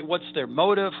 right? What's their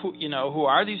motive? Who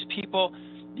are these people?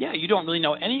 Yeah, you don't really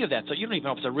know any of that. So you don't even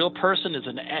know if it's a real person, is it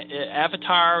an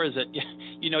avatar, is it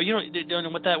you don't know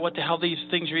what the hell these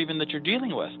things are even that you're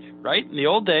dealing with, right? In the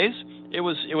old days, it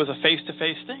was a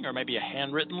face-to-face thing, or maybe a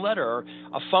handwritten letter, or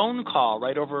a phone call,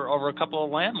 right, over a couple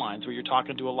of landlines where you're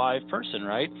talking to a live person,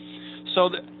 right? So,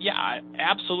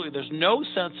 absolutely. There's no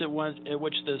sense in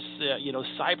which this,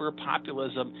 cyber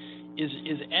populism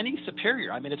is any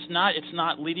superior. I mean, it's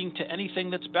not leading to anything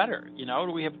that's better.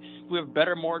 Do we have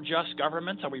better, more just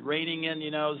governments? Are we reining in,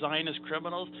 Zionist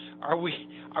criminals? Are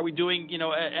we doing,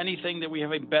 anything that we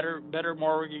have a better,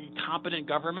 more competent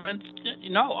government?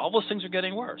 No, all those things are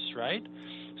getting worse, right?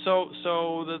 So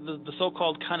the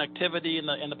so-called connectivity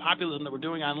and the populism that we're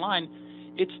doing online,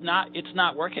 it's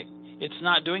not working. It's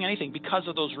not doing anything because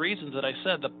of those reasons that I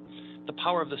said. The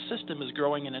power of the system is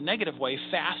growing in a negative way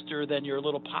faster than your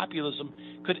little populism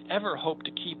could ever hope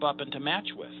to keep up and to match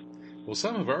with. Well,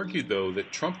 some have argued, though,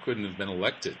 that Trump couldn't have been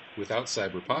elected without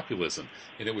cyber populism,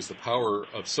 and it was the power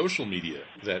of social media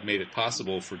that made it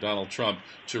possible for Donald Trump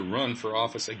to run for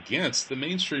office against the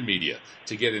mainstream media,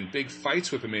 to get in big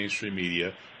fights with the mainstream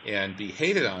media and be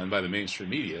hated on by the mainstream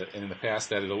media. And in the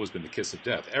past, that had always been the kiss of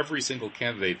death. Every single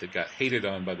candidate that got hated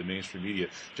on by the mainstream media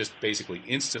just basically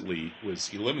instantly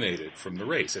was eliminated from the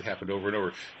race. It happened over and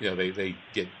over. They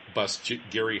bust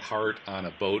Gary Hart on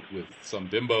a boat with some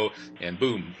bimbo, and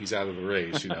boom, he's out of the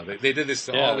race. They did this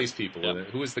to all these people. Yeah.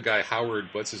 Who was the guy, Howard,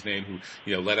 what's his name,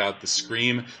 who let out the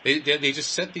scream? They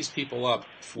just set these people up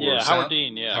for Howard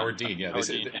Dean. Yeah, Howard Dean. Yeah, Howard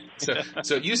Dean.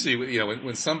 So it used to be,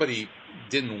 when somebody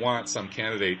didn't want some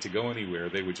candidate to go anywhere,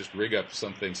 they would just rig up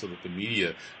something so that the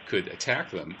media could attack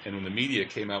them. And when the media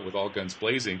came out with all guns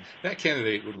blazing, that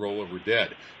candidate would roll over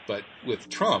dead. But with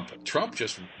Trump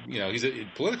just, he's a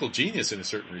political genius in a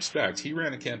certain respect. He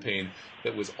ran a campaign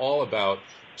that was all about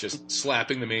just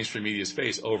slapping the mainstream media's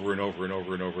face over and over and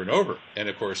over and over and over. And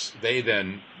of course, they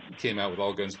then came out with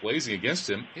all guns blazing against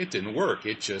him. It didn't work.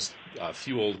 It just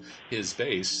fueled his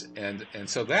base. And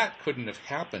so that couldn't have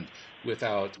happened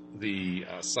without the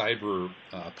cyber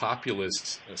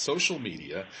populist social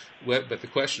media. But the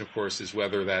question, of course, is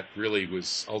whether that really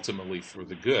was ultimately for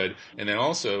the good. And then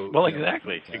also... Well,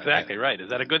 exactly right. Is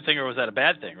that a good thing or was that a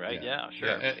bad thing, right? Yeah, sure.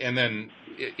 Yeah. And then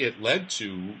it led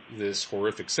to this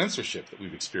horrific censorship that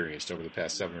we've experienced over the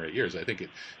past 7 or 8 years. I think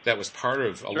that was part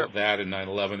of that, and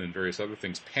 9/11 and various other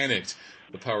things panicked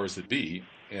the powers that be.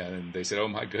 And they said, oh,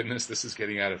 my goodness, this is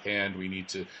getting out of hand. We need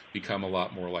to become a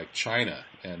lot more like China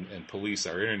and police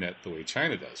our internet the way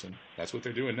China does. And that's what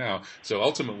they're doing now. So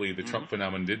ultimately, the Trump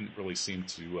phenomenon didn't really seem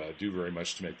to do very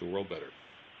much to make the world better.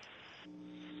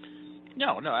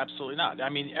 No, absolutely not. I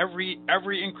mean, every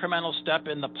incremental step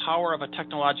in the power of a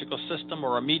technological system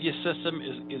or a media system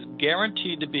is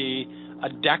guaranteed to be a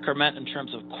decrement in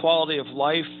terms of quality of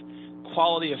life,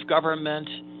 quality of government.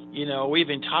 We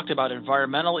even talked about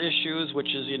environmental issues, which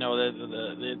is,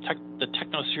 the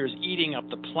technosphere is eating up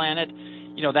the planet.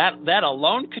 That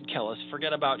alone could kill us.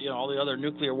 Forget about, all the other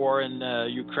nuclear war in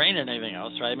Ukraine and anything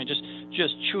else, right? I mean,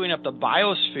 just chewing up the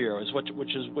biosphere is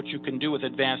which is what you can do with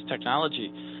advanced technology.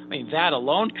 I mean, that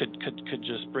alone could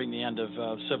just bring the end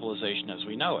of civilization as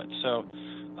we know it. So,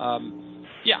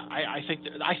 I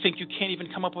think you can't even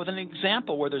come up with an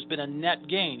example where there's been a net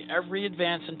gain. Every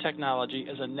advance in technology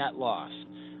is a net loss.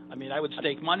 I mean, I would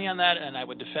stake money on that, and I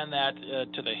would defend that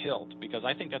to the hilt, because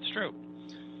I think that's true.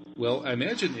 Well, I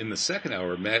imagine in the second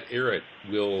hour, Matt Ehret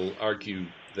will argue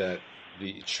that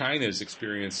China's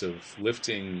experience of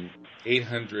lifting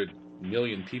 800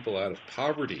 million people out of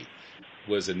poverty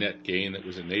was a net gain that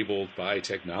was enabled by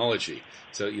technology.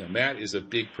 So, Matt is a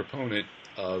big proponent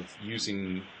of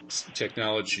using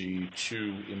technology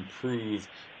to improve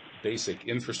basic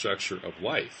infrastructure of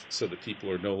life so that people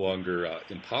are no longer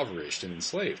impoverished and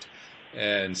enslaved.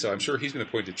 And so I'm sure he's going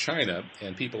to point to China,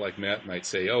 and people like Matt might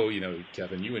say, oh,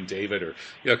 Kevin, you and David are,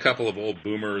 a couple of old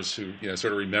boomers who,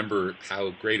 sort of remember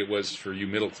how great it was for you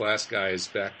middle class guys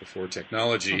back before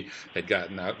technology had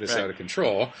gotten out of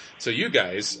control. So you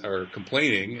guys are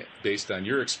complaining based on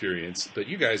your experience, but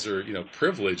you guys are,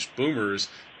 privileged boomers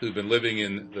who've been living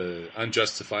in the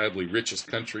unjustifiably richest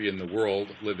country in the world,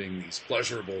 living these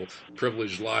pleasurable,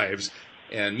 privileged lives.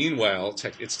 And meanwhile,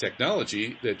 it's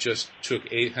technology that just took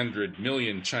 800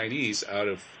 million Chinese out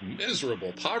of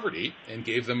miserable poverty and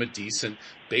gave them a decent,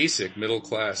 basic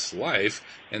middle-class life.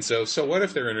 And so what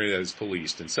if their internet is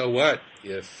policed? And so what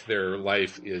if their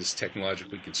life is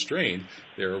technologically constrained?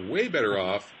 They're way better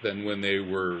off than when they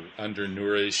were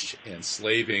undernourished and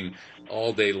slaving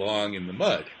all day long in the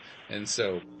mud. And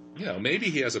so, maybe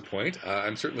he has a point.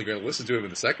 I'm certainly going to listen to him in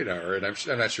the second hour, and I'm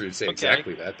not sure he'd say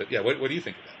exactly that. But, what do you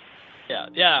think of that?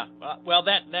 Yeah. Well,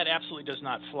 that absolutely does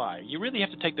not fly. You really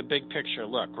have to take the big picture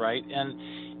look, right?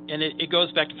 And it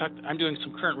goes back to the fact I'm doing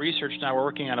some current research now. We're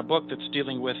working on a book that's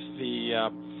dealing with the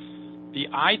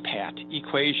IPAT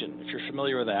equation, if you're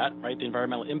familiar with that, right? The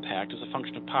environmental impact is a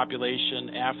function of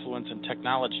population, affluence, and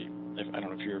technology. I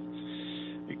don't know if you're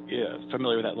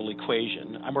familiar with that little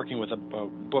equation. I'm working with a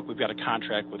book. We've got a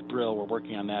contract with Brill. We're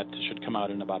working on that. It should come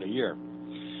out in about a year.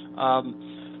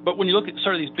 But when you look at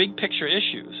sort of these big picture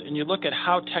issues and you look at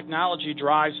how technology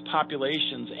drives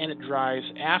populations and it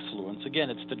drives affluence,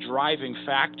 again, it's the driving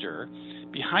factor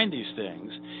behind these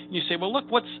things. And you say, well,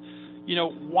 look,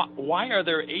 why are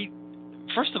there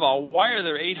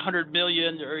 800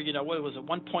 million or,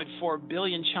 1.4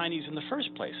 billion Chinese in the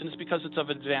first place? And it's because it's of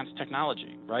advanced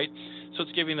technology, right? So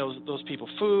it's giving those people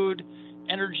food,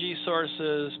 energy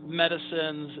sources,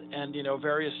 medicines, and,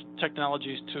 various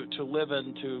technologies to live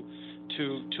in, to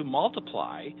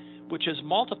multiply, which is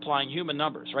multiplying human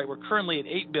numbers, right? We're currently at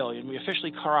 8 billion. We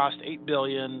officially crossed 8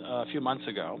 billion a few months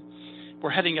ago.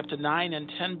 We're heading up to 9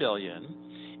 and 10 billion.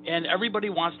 And everybody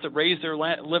wants to raise their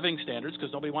living standards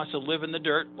because nobody wants to live in the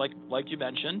dirt, like you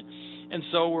mentioned. And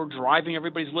so we're driving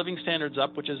everybody's living standards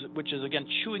up, which is again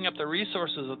chewing up the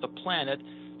resources of the planet,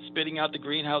 spitting out the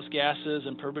greenhouse gases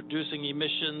and producing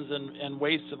emissions and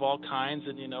wastes of all kinds,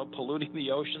 and polluting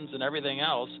the oceans and everything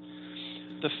else.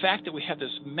 The fact that we have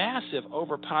this massive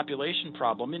overpopulation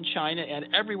problem in China and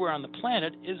everywhere on the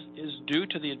planet is due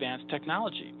to the advanced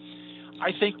technology.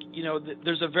 I think,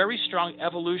 there's a very strong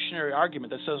evolutionary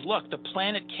argument that says, look, the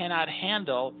planet cannot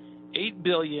handle 8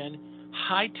 billion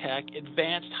high-tech,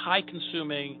 advanced,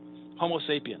 high-consuming Homo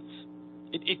sapiens.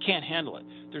 It can't handle it.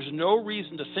 There's no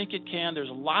reason to think it can. There's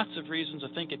lots of reasons to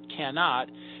think it cannot.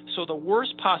 So the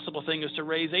worst possible thing is to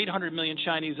raise 800 million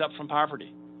Chinese up from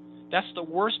poverty. That's the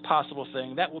worst possible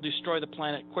thing. That will destroy the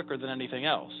planet quicker than anything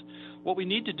else. What we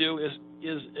need to do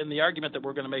is in the argument that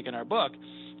we're going to make in our book,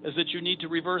 is that you need to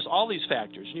reverse all these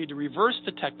factors. You need to reverse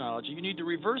the technology. You need to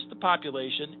reverse the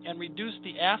population and reduce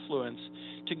the affluence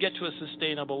to get to a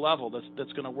sustainable level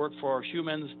that's going to work for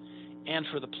humans and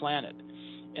for the planet.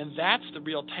 And that's the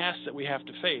real task that we have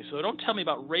to face. So don't tell me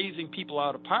about raising people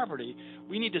out of poverty.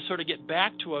 We need to sort of get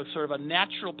back to a sort of a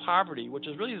natural poverty, which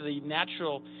is really the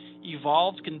natural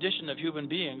evolved condition of human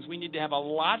beings. We need to have a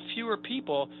lot fewer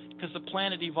people because the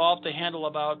planet evolved to handle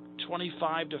about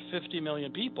 25 to 50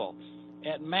 million people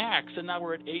at max, and now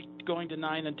we're at 8 going to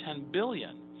 9 and 10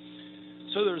 billion.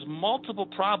 So there's multiple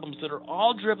problems that are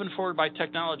all driven forward by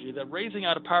technology that raising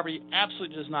out of poverty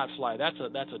absolutely does not fly. That's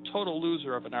a total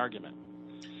loser of an argument.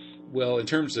 Well, in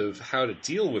terms of how to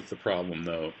deal with the problem,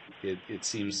 though, it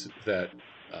seems that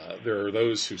there are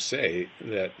those who say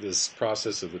that this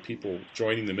process of the people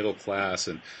joining the middle class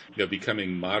and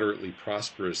becoming moderately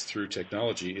prosperous through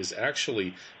technology is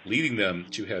actually leading them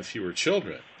to have fewer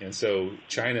children. And so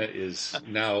China is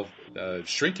now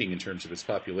shrinking in terms of its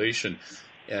population.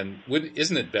 And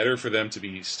isn't it better for them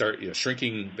to start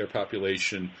shrinking their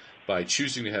population by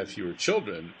choosing to have fewer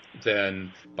children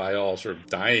than by all sort of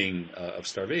dying of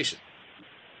starvation?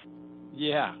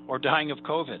 Yeah, or dying of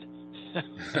COVID.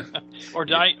 or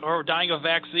dying of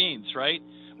vaccines, right?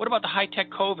 What about the high-tech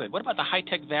COVID? What about the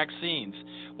high-tech vaccines?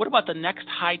 What about the next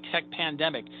high-tech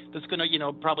pandemic that's going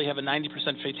to, probably have a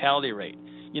 90% fatality rate?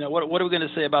 What are we going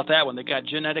to say about that one that got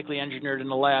genetically engineered in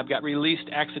the lab, got released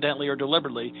accidentally or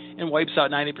deliberately, and wipes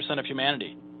out 90% of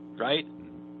humanity, right?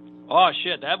 Oh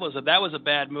shit, that was a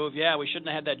bad move. Yeah, we shouldn't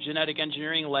have had that genetic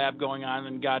engineering lab going on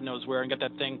and God knows where and got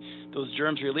those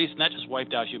germs released, and that just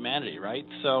wiped out humanity, right?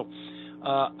 So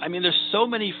there's so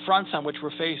many fronts on which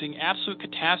we're facing absolute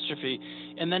catastrophe,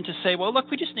 and then to say, well,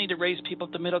 look, we just need to raise people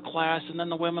at the middle class, and then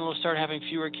the women will start having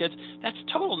fewer kids. That's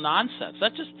total nonsense.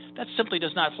 That simply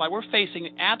does not fly. We're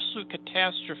facing absolute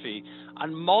catastrophe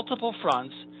on multiple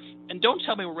fronts, And don't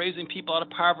tell me we're raising people out of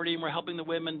poverty and we're helping the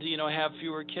women to, have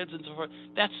fewer kids and so forth.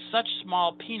 That's such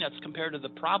small peanuts compared to the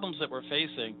problems that we're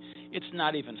facing. It's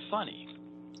not even funny.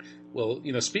 Well,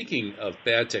 speaking of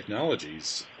bad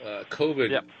technologies,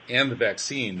 COVID and the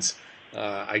vaccines,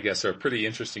 I guess, are a pretty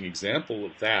interesting example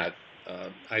of that.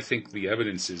 I think the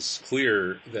evidence is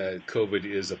clear that COVID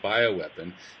is a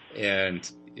bioweapon, and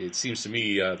it seems to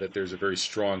me that there's a very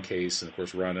strong case, and of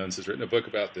course Ron Unz has written a book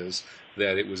about this,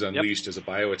 that it was unleashed as a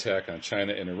bioattack on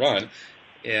China and Iran,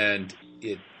 and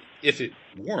if it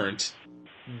weren't,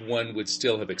 one would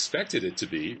still have expected it to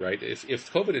be, right?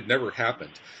 If COVID had never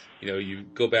happened, you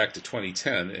go back to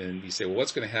 2010 and you say, well,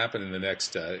 what's going to happen in the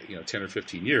next 10 or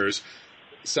 15 years?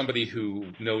 Somebody who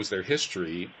knows their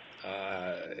history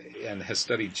and has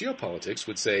studied geopolitics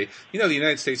would say, the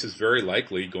United States is very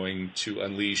likely going to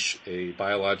unleash a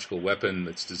biological weapon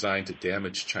that's designed to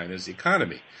damage China's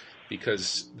economy,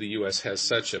 because the U.S. has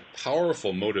such a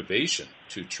powerful motivation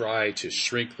to try to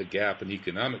shrink the gap in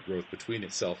economic growth between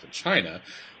itself and China,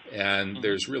 and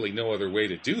there's really no other way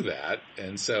to do that.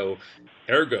 And so,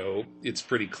 ergo, it's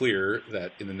pretty clear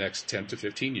that in the next 10 to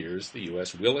 15 years, the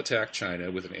U.S. will attack China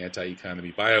with an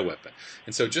anti-economy bioweapon.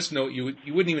 And so just know, you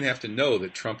wouldn't even have to know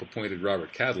that Trump appointed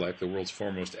Robert Cadillac, the world's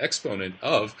foremost exponent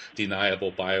of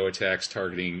deniable bioattacks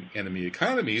targeting enemy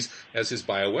economies, as his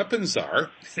bioweapon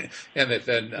czar, and that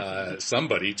then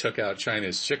somebody took out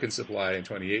China's chicken supply in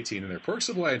 2018 and their pork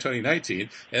supply in 2019,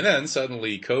 and then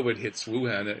suddenly COVID hits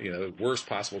Wuhan, the worst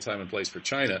possible time and place for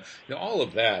China. All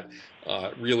of that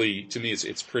really, to me,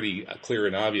 it's pretty clear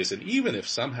and obvious. And even if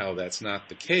somehow that's not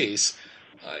the case,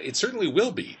 it certainly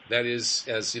will be. That is,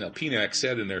 as PNAC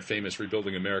said in their famous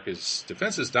Rebuilding America's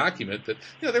Defenses document, that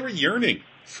they were yearning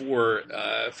for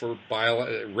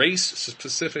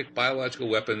race-specific biological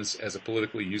weapons as a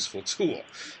politically useful tool.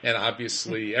 And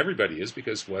obviously everybody is,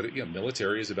 because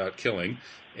military is about killing,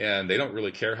 and they don't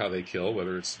really care how they kill,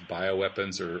 whether it's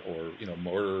bioweapons or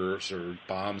mortars or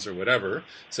bombs or whatever.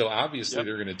 So obviously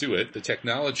they're going to do it. The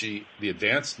technology, the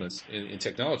advancements in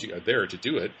technology are there to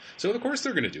do it. So of course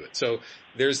they're going to do it. So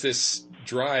there's this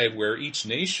drive where each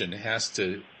nation has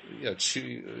to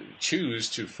choose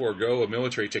to forego a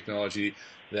military technology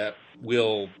that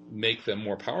will make them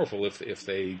more powerful if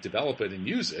they develop it and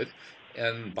use it.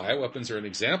 And bioweapons are an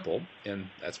example, and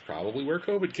that's probably where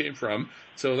COVID came from.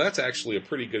 So that's actually a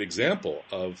pretty good example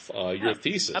of your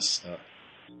thesis.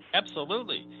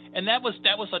 Absolutely. And that was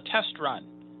a test run.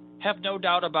 Have no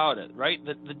doubt about it, right?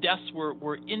 The deaths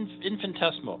were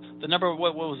infinitesimal. The number,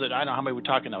 what was it? I don't know how many we're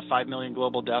talking now, 5 million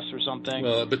global deaths or something?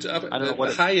 Well, but I don't know,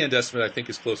 the high-end estimate, I think,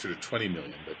 is closer to 20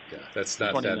 million. But yeah, that's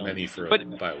not that million. Many for a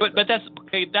bioweapon. But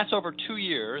that's over 2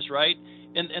 years, right?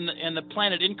 And the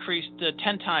planet increased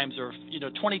 10 times or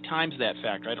 20 times that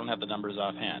factor. I don't have the numbers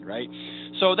offhand, right?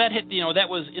 So that hit, that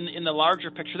was in the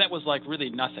larger picture, that was like really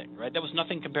nothing, right? That was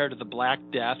nothing compared to the Black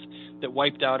Death that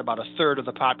wiped out about a third of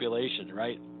the population,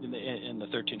 right, in the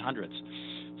 1300s.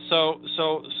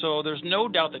 So there's no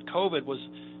doubt that COVID was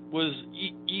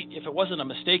if it wasn't a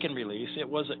mistaken release, it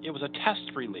was a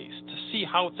test release to see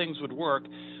how things would work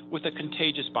with a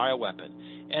contagious bioweapon.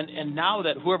 And now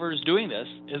that whoever is doing this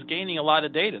is gaining a lot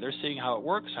of data, they're seeing how it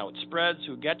works, how it spreads,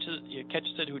 who catches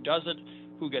it, who doesn't,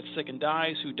 who gets sick and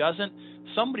dies, who doesn't.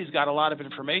 Somebody's got a lot of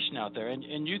information out there,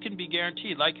 and you can be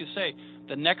guaranteed, like you say,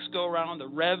 the next go around, the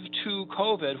Rev 2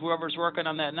 COVID, whoever's working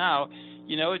on that now,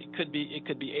 it could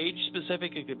be age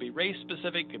specific, it could be race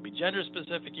specific, it could be gender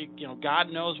specific. God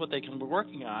knows what they can be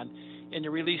working on, and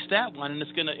you release that one, and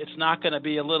it's not gonna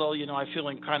be a little, I'm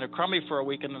feeling kind of crummy for a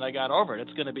week and then I got over it.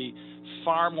 It's gonna be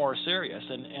far more serious,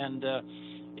 and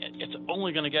it's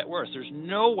only gonna get worse. There's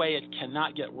no way it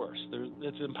cannot get worse.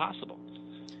 It's impossible.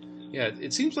 Yeah,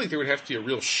 it seems like there would have to be a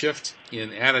real shift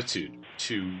in attitude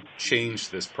to change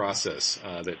this process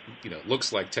that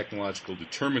looks like technological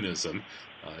determinism,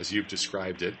 as you've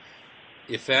described it.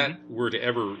 If that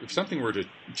if something were to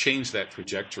change that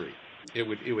trajectory, it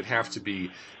would have to be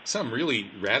some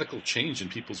really radical change in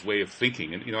people's way of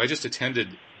thinking. And I just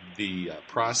attended the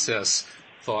Process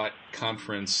Thought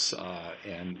Conference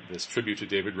and this tribute to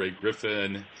David Ray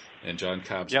Griffin and John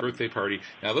Cobb's birthday party.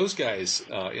 Now, those guys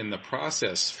in the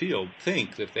process field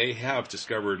think that they have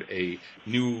discovered a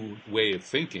new way of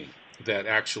thinking that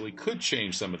actually could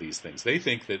change some of these things. They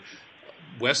think that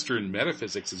Western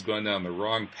metaphysics has gone down the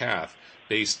wrong path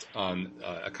based on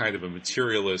a kind of a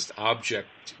materialist,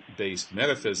 object-based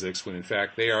metaphysics, when in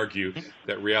fact they argue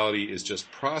that reality is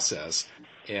just process,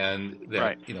 And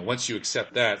that, once you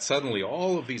accept that, suddenly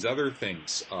all of these other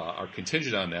things are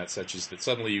contingent on that, such as that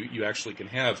suddenly you actually can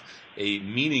have a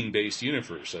meaning-based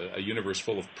universe, a universe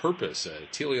full of purpose, a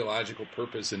teleological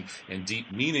purpose and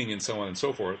deep meaning and so on and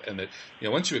so forth. And that,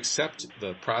 once you accept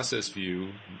the process view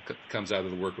comes out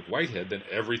of the work of Whitehead, then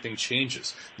everything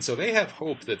changes. And so they have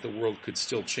hope that the world could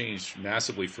still change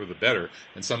massively for the better,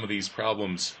 and some of these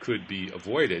problems could be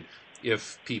avoided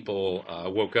if people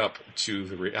woke up to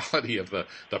the reality of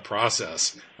the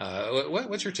process.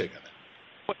 What's your take on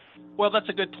that? Well, that's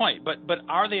a good point. But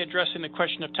are they addressing the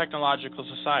question of technological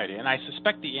society? And I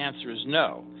suspect the answer is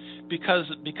no,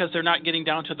 because they're not getting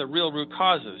down to the real root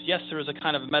causes. Yes, there is a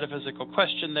kind of metaphysical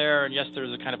question there, and yes, there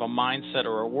is a kind of a mindset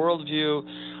or a worldview.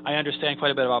 I understand quite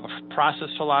a bit about process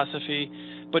philosophy.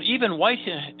 But even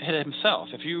Whitehead himself,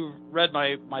 if you read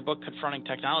my book, Confronting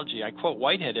Technology, I quote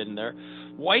Whitehead in there.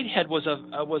 Whitehead was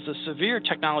a severe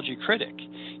technology critic.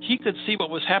 He could see what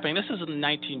was happening. This is in the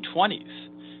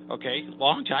 1920s, okay,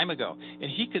 long time ago.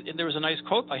 And there was a nice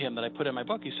quote by him that I put in my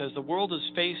book. He says, "The world is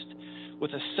faced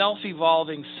with a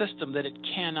self-evolving system that it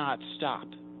cannot stop."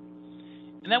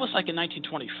 And that was like in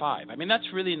 1925. I mean,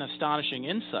 that's really an astonishing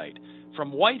insight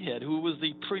from Whitehead, who was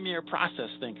the premier process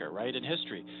thinker, right, in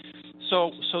history.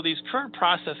 So these current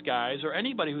process guys, or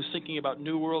anybody who's thinking about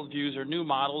new worldviews or new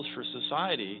models for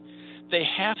society, they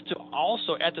have to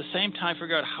also at the same time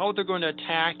figure out how they're going to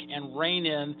attack and rein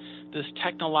in this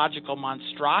technological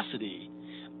monstrosity,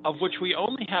 of which we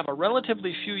only have a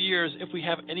relatively few years. If we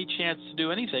have any chance to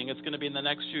do anything, it's going to be in the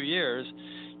next few years.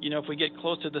 If we get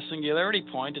close to the singularity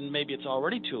point, and maybe it's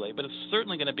already too late, but it's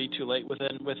certainly going to be too late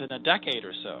within a decade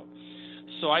or so.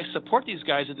 So I support these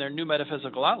guys in their new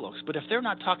metaphysical outlooks. But if they're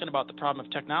not talking about the problem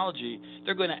of technology,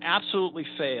 they're going to absolutely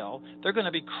fail. They're going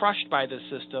to be crushed by this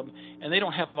system, and they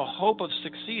don't have a hope of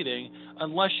succeeding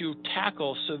unless you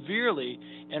tackle severely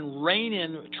and rein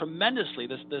in tremendously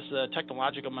this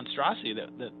technological monstrosity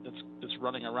that's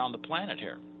running around the planet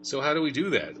here. So how do we do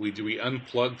that? Do we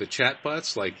unplug the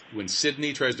chatbots? Like when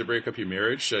Sydney tries to break up your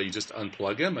marriage, you just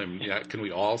unplug him? I mean, can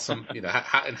we all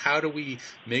how do we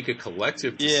make a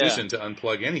collective decision to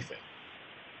unplug anything?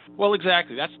 Well,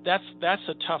 exactly. That's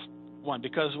a tough one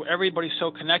because everybody's so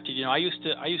connected. I used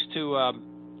to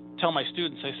tell my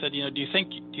students. I said, do you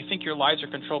think your lives are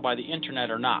controlled by the internet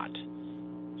or not?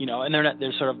 And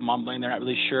they're sort of mumbling. They're not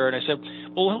really sure. And I said,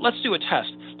 well, let's do a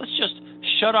test. Let's just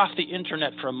shut off the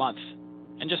internet for a month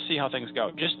and just see how things go,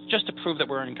 just to prove that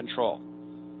we're in control,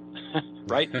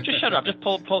 right? Just shut it up, just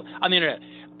pull on the internet,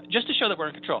 just to show that we're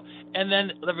in control. And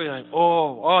then everybody's like,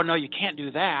 oh no, you can't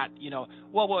do that.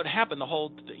 Well, what would happen? The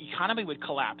economy would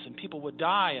collapse and people would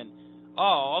die. And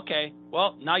okay,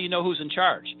 well, now you know who's in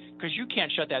charge because you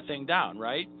can't shut that thing down,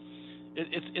 right?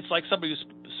 It's like somebody who's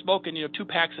smoking 2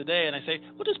 packs a day, and I say,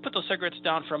 well, just put those cigarettes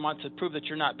down for a month to prove that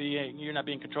you're not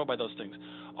being controlled by those things.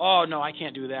 Oh no, I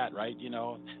can't do that, right?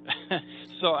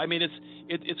 So I mean,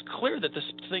 it's clear that this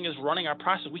thing is running our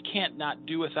process. We can't not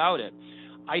do without it.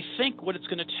 I think what it's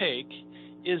going to take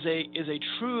is a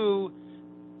true,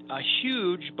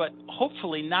 huge, but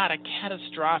hopefully not a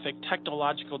catastrophic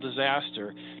technological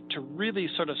disaster to really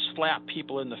sort of slap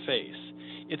people in the face.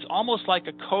 It's almost like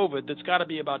a COVID that's got to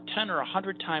be about 10 or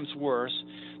 100 times worse.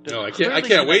 No, I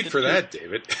can't wait for that,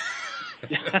 David.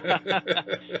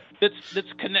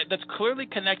 That's clearly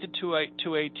connected to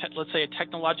let's say a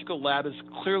technological lab, is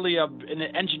clearly an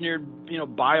engineered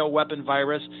bioweapon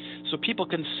virus, so people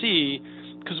can see,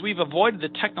 because we've avoided the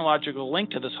technological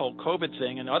link to this whole COVID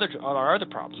thing and our other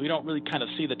problems. We don't really kind of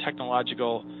see the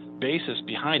technological basis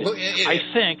behind it. Well,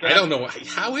 I don't know.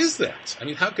 How is that? I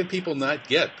mean, how can people not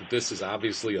get that this is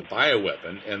obviously a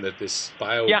bioweapon and that this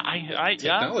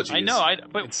technology is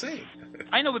insane?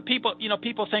 I know, but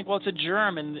people think, well, it's a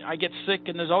germ, and I get sick,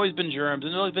 and there's always been germs,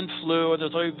 and there's always been flu, and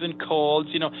there's always been colds.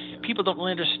 People don't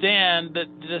really understand that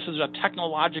this is a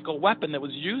technological weapon that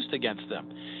was used against them.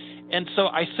 And so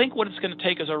I think what it's going to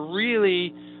take is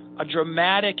a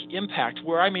dramatic impact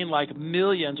where, I mean, like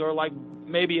millions or like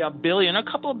maybe a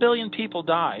couple of billion people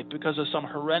die because of some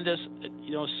horrendous,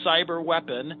 cyber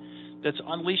weapon that's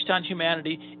unleashed on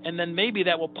humanity. And then maybe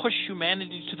that will push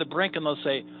humanity to the brink, and they'll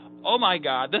say, oh my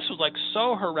God, this was like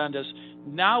so horrendous.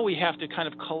 Now we have to kind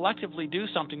of collectively do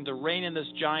something to rein in this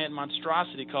giant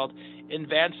monstrosity called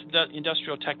advanced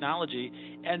industrial technology.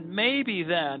 And maybe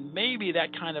that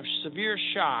kind of severe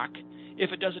shock,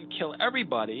 if it doesn't kill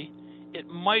everybody, it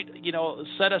might,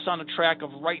 set us on a track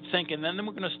of right thinking. And then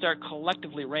we're going to start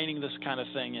collectively reining this kind of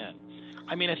thing in.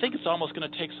 I mean, I think it's almost going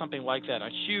to take something like that, a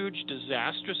huge,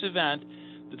 disastrous event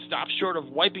that stops short of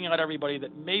wiping out everybody,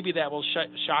 that maybe that will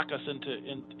shock us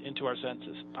into our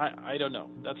senses. I don't know.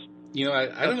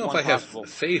 I don't know if I have possible.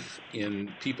 faith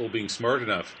in people being smart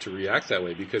enough to react that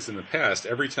way, because in the past,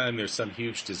 every time there's some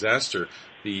huge disaster,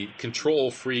 the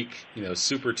control freak,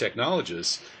 super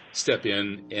technologists step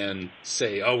in and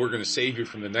say, oh, we're going to save you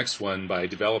from the next one by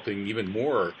developing even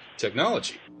more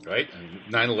technology, right?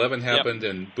 And 9/11 happened,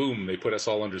 and boom, they put us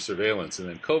all under surveillance. And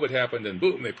then COVID happened, and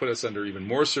boom, they put us under even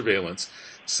more surveillance.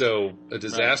 So a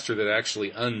disaster that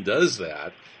actually undoes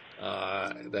that,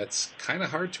 that's kind of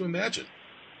hard to imagine.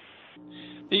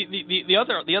 The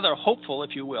other hopeful,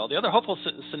 if you will, the other hopeful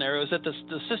scenario is that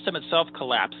the system itself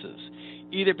collapses,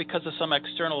 either because of some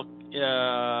external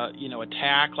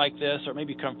attack like this, or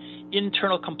maybe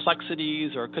internal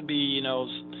complexities, or it could be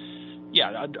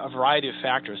a variety of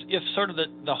factors. If sort of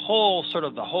the whole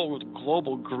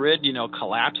global grid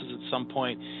collapses at some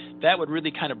point, that would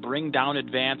really kind of bring down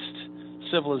advanced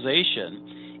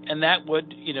civilization. And that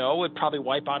would probably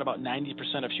wipe out about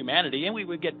 90% of humanity, and we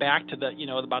would get back to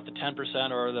about the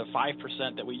 10% or the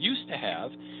 5% that we used to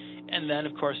have. And then,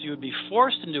 of course, you would be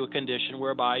forced into a condition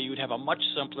whereby you would have a much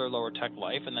simpler, lower tech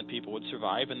life, and then people would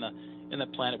survive, and the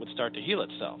planet would start to heal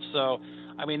itself. So,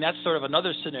 I mean, that's sort of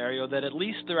another scenario, that at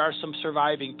least there are some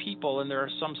surviving people and there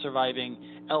are some surviving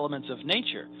elements of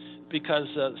nature. Because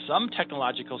some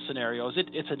technological scenarios,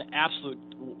 it's an absolute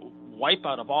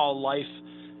wipeout of all life,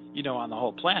 on the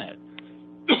whole planet.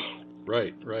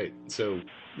 Right. So,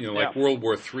 like World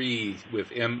War III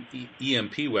with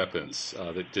EMP weapons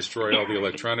that destroy all the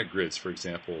electronic grids, for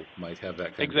example, might have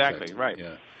that kind of effect. Exactly, right.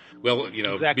 Yeah. Well,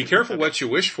 be careful what you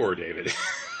wish for, David.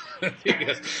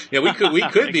 We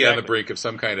could be on the brink of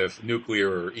some kind of nuclear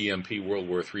or EMP World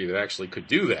War III that actually could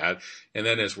do that. And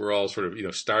then, as we're all sort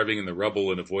of starving in the rubble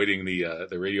and avoiding the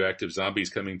radioactive zombies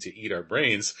coming to eat our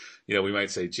brains, we might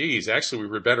say, "Geez, actually, we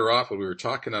were better off when we were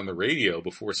talking on the radio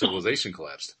before civilization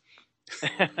collapsed."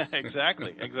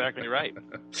 Exactly right.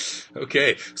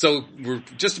 Okay, so we're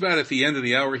just about at the end of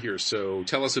the hour here. So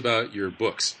tell us about your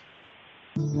books.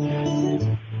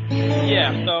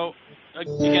 Yeah. So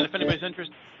again, if anybody's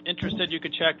interested, you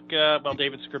could check,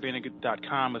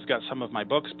 DavidSkrbina.com has got some of my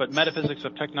books, but Metaphysics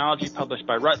of Technology, published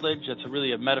by Routledge. It's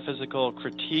really a metaphysical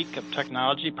critique of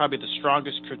technology, probably the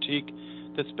strongest critique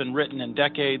that's been written in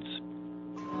decades.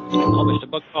 I published a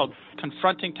book called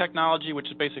Confronting Technology, which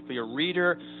is basically a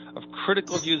reader of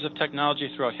critical views of technology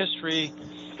throughout history.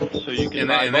 So you can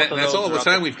that's all the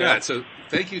time we've got. So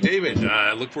thank you, David.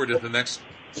 I look forward to the next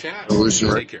chat.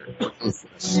 Take care.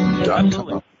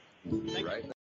 Absolutely. Right.